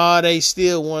 and all they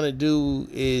still want to do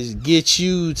is get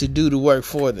you to do the work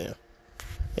for them.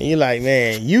 And you're like,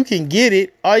 man, you can get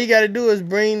it. All you got to do is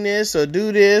bring this or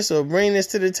do this or bring this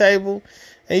to the table.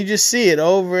 And you just see it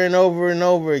over and over and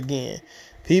over again.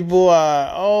 People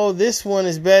are, this one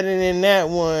is better than that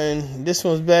one. This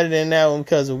one's better than that one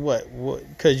because of what?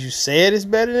 Because you said it's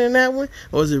better than that one?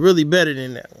 Or is it really better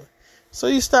than that one? So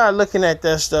you start looking at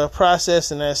that stuff,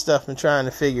 processing that stuff, and trying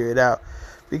to figure it out.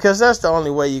 Because that's the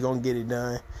only way you're going to get it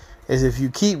done. is if you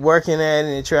keep working at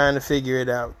it and trying to figure it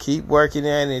out. Keep working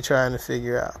at it and trying to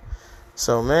figure it out.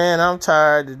 So, man, I'm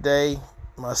tired today.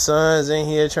 My son's in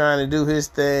here trying to do his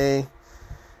thing.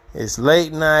 It's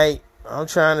late night. I'm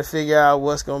trying to figure out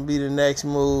what's going to be the next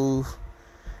move.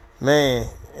 Man,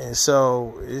 and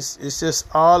so it's just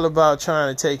all about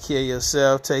trying to take care of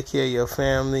yourself, take care of your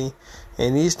family.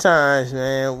 And these times,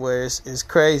 man, where it's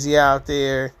crazy out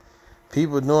there,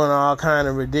 people doing all kind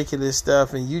of ridiculous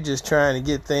stuff, and you just trying to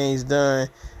get things done,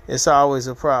 it's always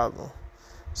a problem.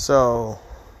 So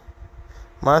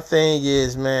my thing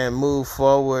is, man, move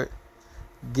forward.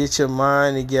 Get your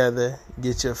mind together.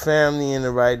 Get your family in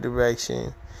the right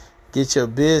direction. Get your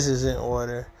business in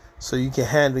order so you can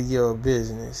handle your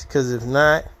business. Because if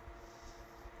not,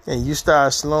 and you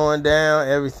start slowing down,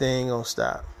 everything gonna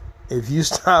stop. If you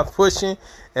stop pushing,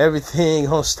 everything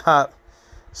gonna stop.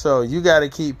 So you got to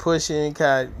keep pushing,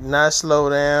 not slow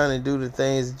down, and do the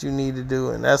things that you need to do.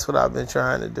 And that's what I've been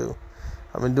trying to do.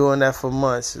 I've been doing that for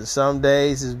months. And some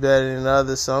days is better than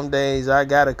others. Some days I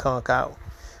got to conk out.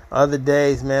 Other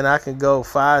days, man, I can go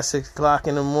 5, 6 o'clock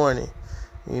in the morning.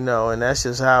 And that's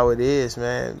just how it is,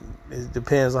 man. It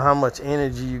depends on how much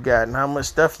energy you got and how much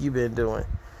stuff you've been doing.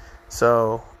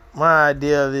 So my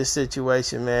idea of this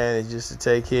situation, man, is just to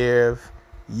take care of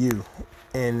you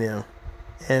and them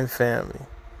and family.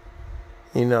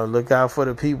 Look out for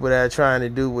the people that are trying to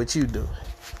do what you do.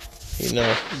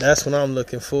 That's what I'm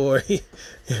looking for,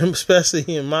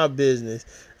 especially in my business.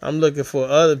 I'm looking for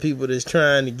other people that's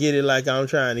trying to get it like I'm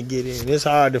trying to get it. And it's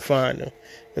hard to find them.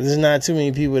 Because there's not too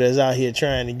many people that's out here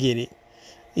trying to get it.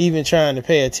 Even trying to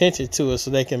pay attention to it so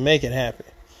they can make it happen.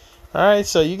 All right,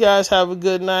 so you guys have a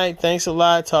good night. Thanks a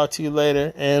lot. Talk to you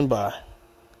later, and bye.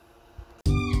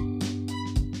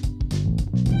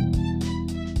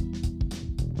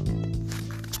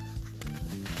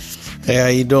 Hey, how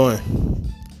you doing?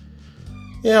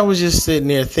 Yeah, I was just sitting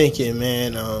there thinking,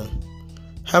 man,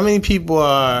 how many people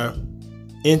are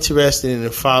interested in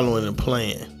following a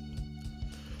plan?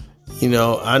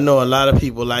 I know a lot of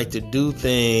people like to do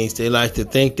things. They like to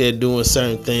think they're doing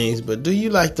certain things. But do you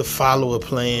like to follow a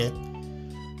plan?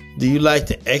 Do you like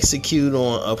to execute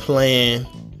on a plan?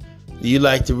 Do you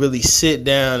like to really sit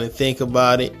down and think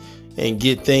about it and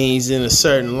get things in a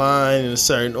certain line, in a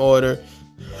certain order?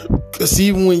 Because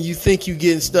even when you think you're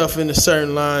getting stuff in a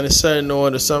certain line, a certain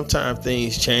order, sometimes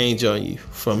things change on you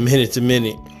from minute to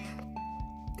minute.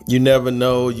 You never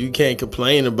know. You can't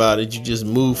complain about it. You just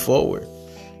move forward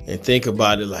and think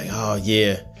about it like, oh,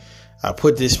 yeah, I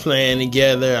put this plan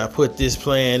together. I put this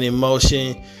plan in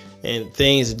motion and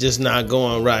things are just not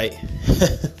going right.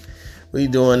 We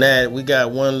doing that. We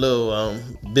got one little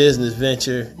business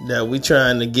venture that we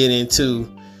trying to get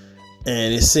into.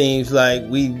 And it seems like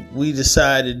we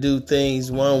decide to do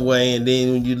things one way. And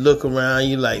then when you look around,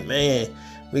 you're like, man,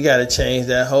 we got to change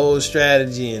that whole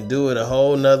strategy and do it a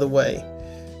whole nother way.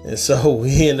 And so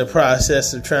we in the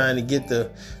process of trying to get the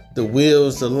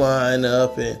wheels to line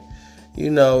up and,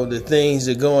 the things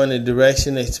are going the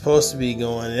direction they're supposed to be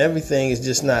going. And everything is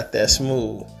just not that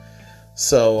smooth.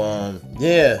 So,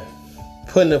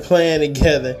 putting a plan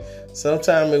together.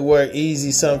 Sometimes it work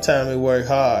easy. Sometimes it work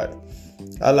hard.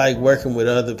 I like working with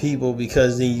other people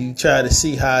because then you try to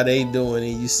see how they doing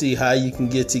and you see how you can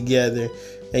get together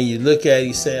and you look at it,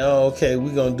 you say, oh, okay,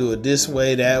 we're going to do it this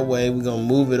way, that way. We're going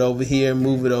to move it over here,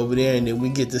 move it over there. And then we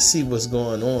get to see what's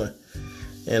going on.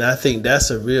 And I think that's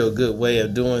a real good way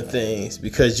of doing things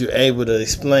because you're able to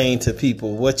explain to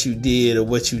people what you did or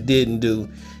what you didn't do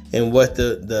and what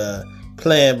the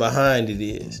plan behind it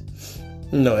is.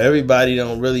 Everybody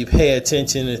don't really pay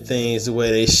attention to things the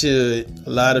way they should. A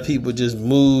lot of people just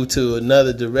move to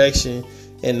another direction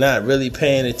and not really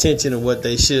paying attention to what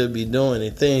they should be doing,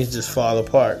 and things just fall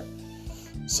apart.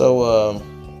 So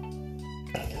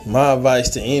my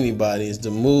advice to anybody is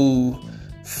to move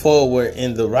forward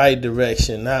in the right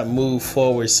direction, not move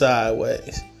forward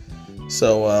sideways.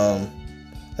 So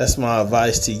that's my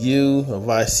advice to you,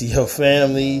 advice to your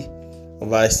family,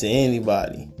 advice to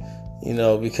anybody.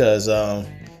 Because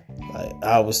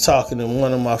I was talking to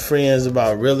one of my friends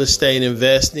about real estate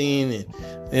investing,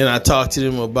 and I talked to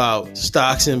them about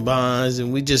stocks and bonds,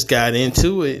 and we just got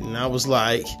into it. And I was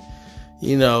like,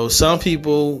 some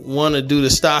people want to do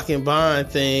the stock and bond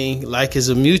thing like it's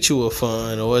a mutual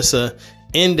fund or it's a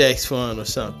index fund or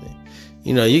something.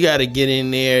 You got to get in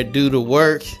there, do the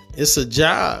work. It's a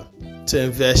job to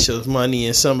invest your money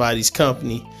in somebody's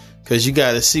company because you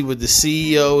got to see what the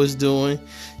CEO is doing.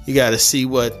 You got to see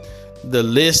what the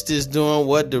list is doing,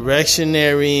 what direction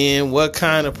they're in, what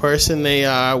kind of person they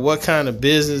are, what kind of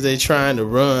business they're trying to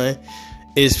run.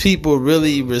 Is people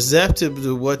really receptive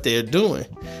to what they're doing?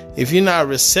 if you're not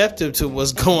receptive to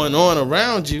what's going on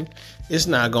around you, it's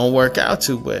not going to work out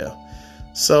too well.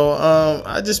 So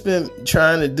I just been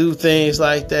trying to do things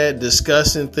like that,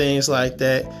 discussing things like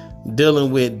that,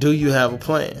 dealing with, do you have a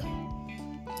plan?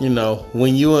 You know,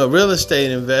 when you're a real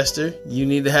estate investor, you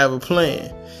need to have a plan.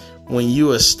 When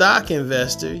you're a stock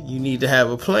investor, you need to have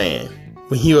a plan.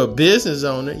 When you're a business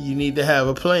owner, you need to have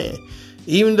a plan.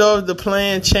 Even though if the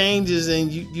plan changes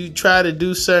and you try to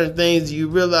do certain things, you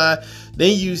realize,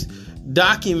 then you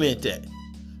document that.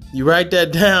 You write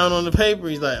that down on the paper.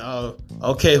 He's like, oh,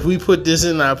 okay, if we put this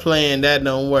in our plan, that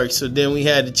don't work. So then we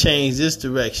had to change this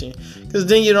direction. Because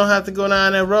then you don't have to go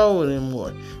down that road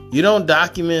anymore. You don't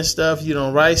document stuff. You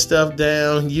don't write stuff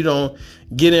down. You don't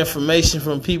get information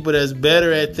from people that's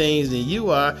better at things than you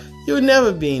are. You'll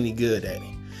never be any good at it.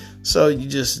 So you're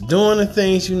just doing the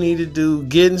things you need to do,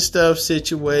 getting stuff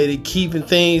situated, keeping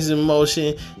things in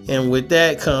motion. And with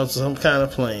that comes some kind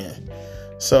of plan.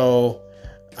 So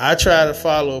I try to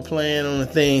follow a plan on the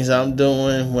things I'm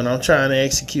doing when I'm trying to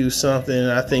execute something.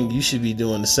 And I think you should be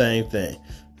doing the same thing.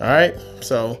 All right.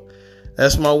 So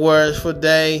that's my words for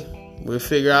today. We'll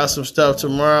figure out some stuff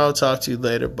tomorrow. Talk to you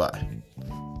later. Bye.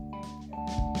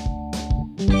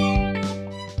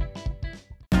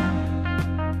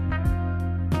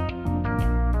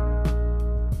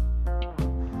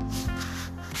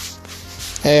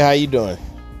 Hey, how you doing?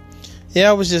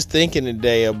 Yeah, I was just thinking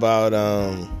today about,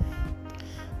 I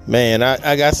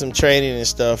got some training and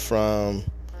stuff from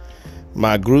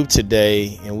my group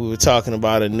today, and we were talking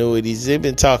about annuities. They've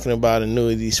been talking about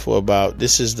annuities for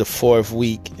this is the 4th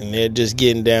week, and they're just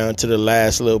getting down to the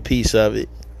last little piece of it.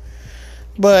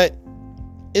 But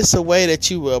it's a way that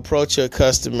you will approach your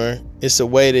customer. It's a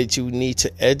way that you need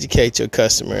to educate your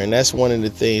customer. And that's one of the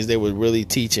things they were really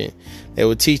teaching. They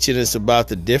were teaching us about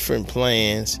the different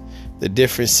plans, the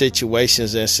different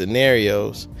situations and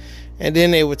scenarios. And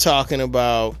then they were talking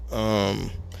about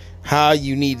how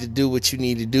you need to do what you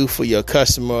need to do for your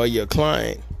customer or your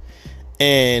client,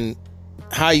 and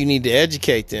how you need to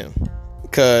educate them.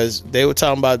 Because they were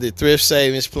talking about the thrift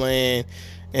savings plan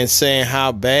and saying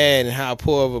how bad and how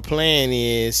poor of a plan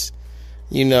is,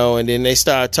 you know, and then they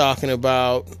started talking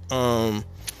about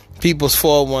people's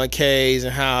 401ks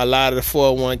and how a lot of the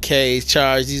 401ks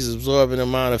charge these absorbent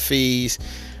amount of fees.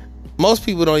 Most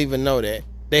people don't even know that.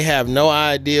 They have no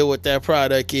idea what that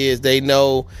product is. They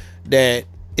know that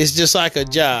it's just like a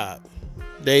job.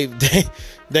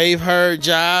 They've heard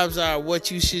jobs are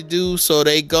what you should do, so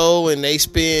they go and they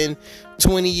spend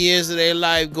 20 years of their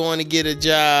life going to get a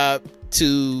job,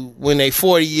 to when they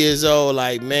 40 years old,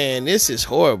 like, man, this is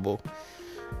horrible.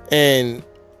 And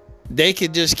they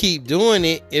could just keep doing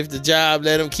it. If the job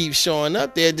let them keep showing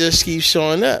up, they'll just keep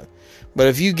showing up. But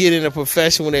if you get in a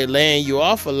profession where they're laying you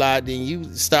off a lot, then you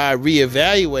start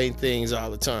reevaluating things all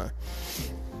the time.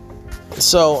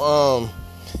 So,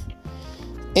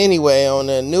 anyway, on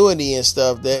the annuity and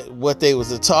stuff, that what they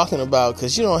was talking about,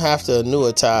 because you don't have to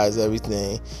annuitize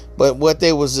everything, but what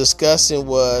they was discussing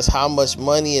was how much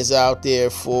money is out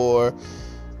there for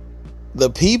the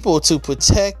people to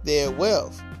protect their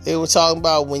wealth. They were talking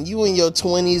about when you in your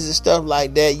 20s and stuff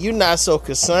like that, you're not so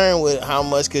concerned with how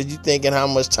much, because you're thinking how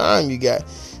much time you got.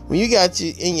 When you got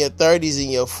you in your 30s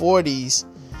and your 40s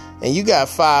and you got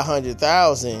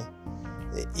 500,000,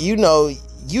 you know,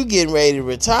 you getting ready to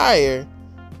retire,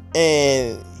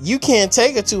 and you can't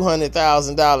take a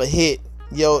 $200,000 hit.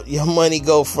 Your money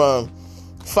go from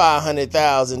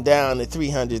 500,000 down to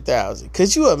 300,000.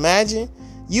 Could you imagine?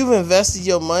 You've invested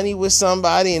your money with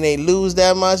somebody and they lose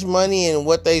that much money, and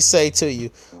what they say to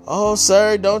you, oh,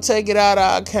 sir, don't take it out of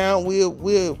our account.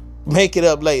 We'll make it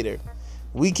up later.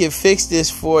 We can fix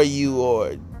this for you,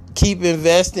 or keep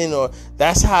investing, or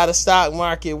that's how the stock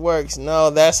market works.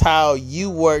 No, that's how you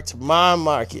worked my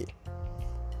market.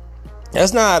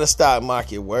 That's not how the stock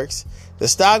market works. The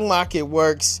stock market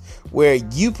works where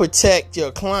you protect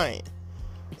your client.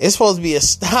 It's supposed to be a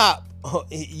stop.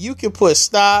 You can put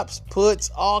stops,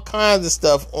 puts, all kinds of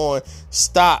stuff on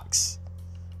stocks,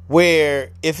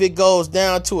 where if it goes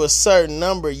down to a certain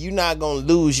number, you're not going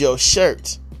to lose your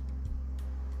shirt.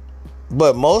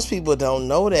 But most people don't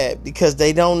know that, because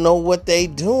they don't know what they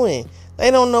doing.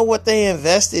 They don't know what they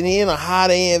invested in or how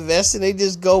they invested. They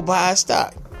just go buy a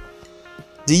stock.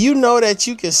 Do you know that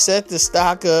you can set the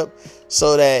stock up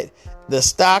so that the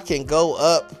stock can go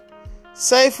up?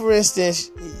 Say, for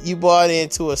instance, you bought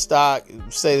into a stock,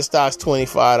 say the stock's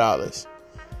 $25,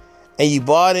 and you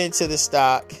bought into the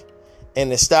stock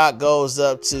and the stock goes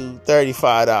up to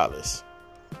 $35.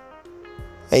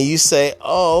 And you say,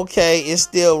 oh, okay, it's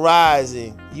still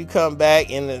rising. You come back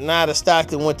and now the stock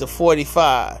that went to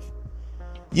 45.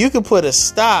 You can put a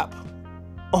stop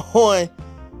on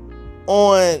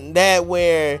on that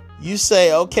where you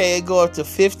say, okay, it go up to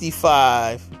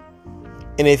 55,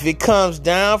 and if it comes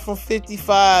down from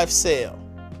 55, sell.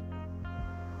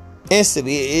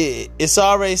 Instantly, it's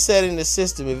already set in the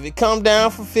system. If it come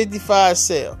down from 55,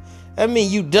 sell. That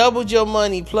means you doubled your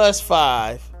money plus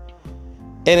 5.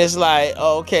 And it's like,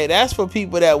 okay, that's for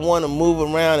people that want to move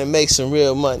around and make some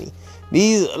real money.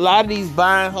 A lot of these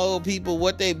buy and hold people,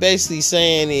 what they basically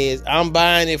saying is, I'm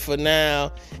buying it for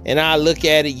now, and I'll look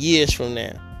at it years from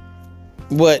now.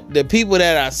 But the people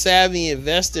that are savvy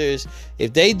investors,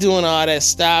 if they doing all that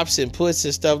stops and puts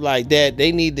and stuff like that,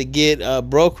 they need to get a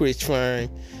brokerage firm,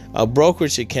 a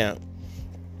brokerage account,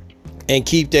 and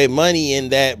keep their money in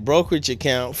that brokerage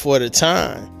account for the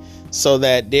time so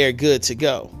that they're good to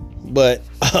go. But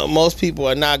most people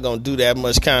are not going to do that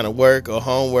much kind of work or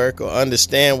homework or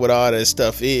understand what all that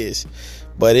stuff is.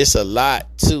 But it's a lot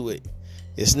to it.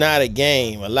 It's not a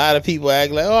game. A lot of people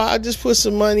act like, oh, I'll just put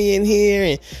some money in here.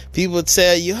 And people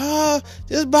tell you, oh,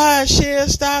 just buy a share of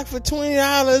stock for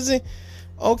 $20. And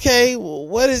okay, well,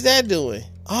 what is that doing?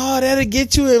 Oh, that'll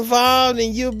get you involved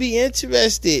and you'll be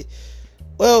interested.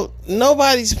 Well,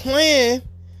 nobody's playing.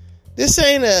 This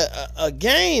ain't a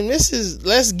game. This is,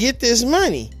 let's get this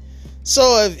money.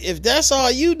 So if that's all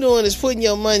you doing is putting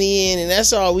your money in, and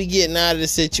that's all we getting out of the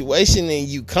situation, and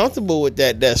you comfortable with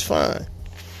that, that's fine.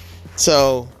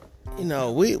 So,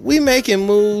 we making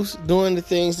moves, doing the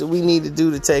things that we need to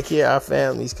do to take care of our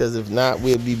families, because if not,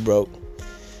 we'll be broke.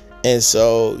 And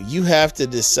so you have to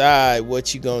decide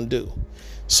what you're going to do.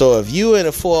 So if you in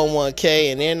a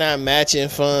 401k and they're not matching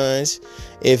funds,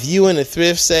 if you in a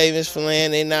thrift savings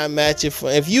plan, they're not matching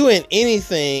funds. If you in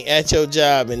anything at your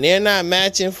job and they're not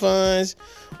matching funds,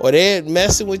 or they're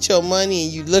messing with your money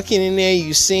and you looking in there,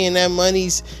 you seeing that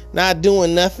money's not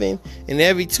doing nothing, and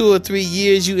every 2 or 3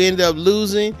 years you end up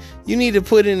losing, you need to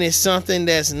put in something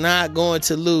that's not going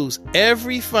to lose.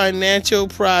 Every financial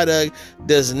product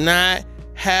does not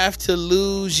have to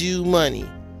lose you money.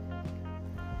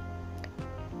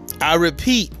 I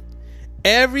repeat,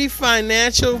 every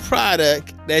financial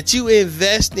product that you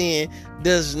invest in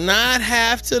does not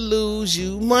have to lose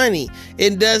you money.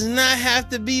 It does not have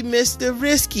to be Mr.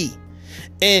 Risky.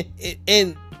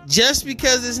 And just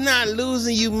because it's not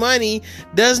losing you money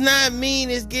does not mean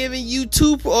it's giving you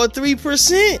 2 or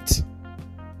 3%.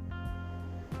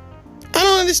 I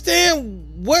don't understand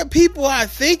what people are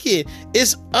thinking.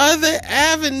 It's other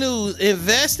avenues.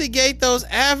 Investigate those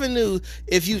avenues.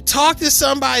 If you talk to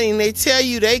somebody and they tell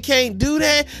you they can't do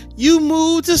that, you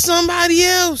move to somebody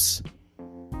else.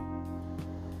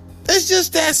 It's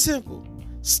just that simple.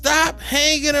 Stop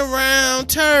hanging around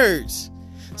turds.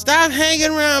 Stop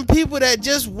hanging around people that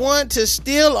just want to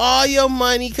steal all your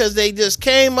money because they just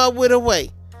came up with a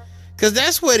way. Because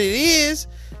that's what it is.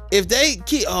 If they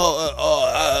keep,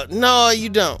 no, you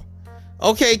don't.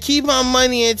 Okay, keep my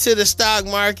money into the stock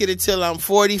market until I'm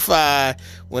 45.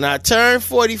 When I turn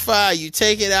 45, you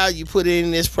take it out, you put it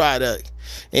in this product.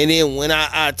 And then when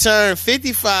I turn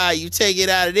 55, you take it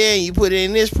out of there and you put it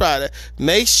in this product.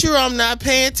 Make sure I'm not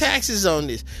paying taxes on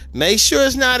this. Make sure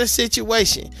it's not a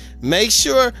situation. Make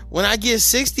sure when I get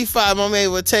 65, I'm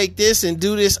able to take this and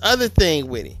do this other thing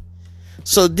with it.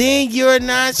 So then you're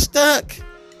not stuck.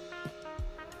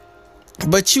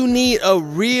 But you need a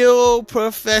real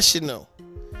professional.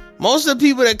 Most of the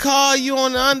people that call you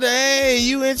on the under, hey,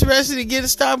 you interested to get a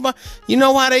stock market? You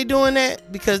know why they doing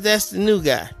that? Because that's the new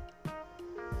guy.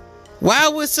 Why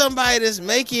would somebody that's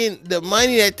making the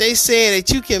money that they say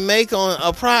that you can make on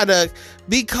a product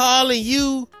be calling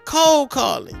you cold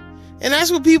calling? And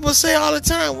that's what people say all the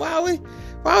time. Why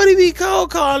would he be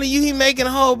cold calling you? He making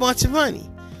a whole bunch of money.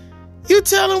 You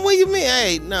tell him what you mean.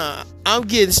 Hey, nah, I'm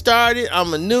getting started.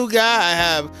 I'm a new guy. I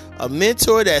have a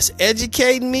mentor that's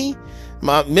educating me.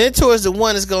 My mentor is the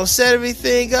one that's going to set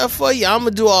everything up for you. I'm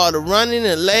going to do all the running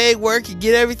and leg work and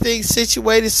get everything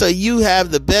situated so you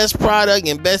have the best product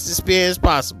and best experience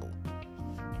possible.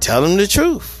 Tell them the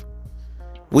truth.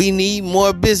 We need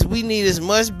more business. We need as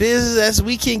much business as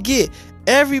we can get.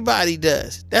 Everybody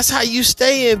does. That's how you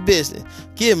stay in business.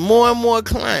 Get more and more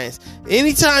clients.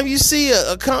 Anytime you see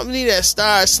a company that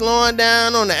starts slowing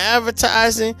down on the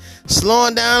advertising,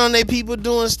 slowing down on their people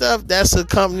doing stuff, that's a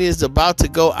company that's about to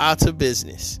go out of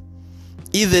business.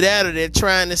 Either that or they're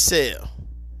trying to sell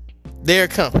their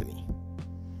company.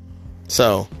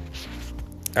 So,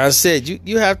 I said,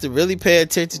 you have to really pay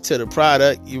attention to the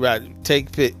product. You got to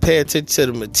pay attention to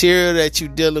the material that you're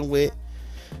dealing with.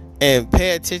 And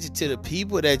pay attention to the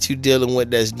people that you're dealing with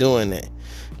that's doing that.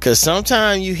 Because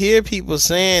sometimes you hear people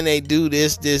saying they do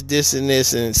this, and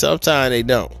this, and sometimes they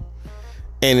don't.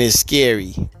 And it's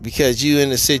scary because you're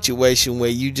in a situation where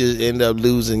you just end up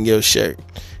losing your shirt.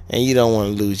 and you don't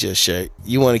want to lose your shirt.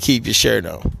 You want to keep your shirt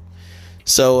on.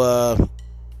 So,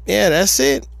 yeah, that's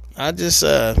it. I just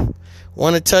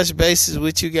want to touch bases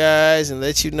with you guys and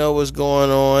let you know what's going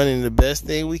on. And the best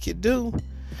thing we could do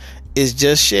is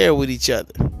just share with each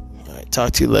other. All right,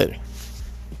 talk to you later.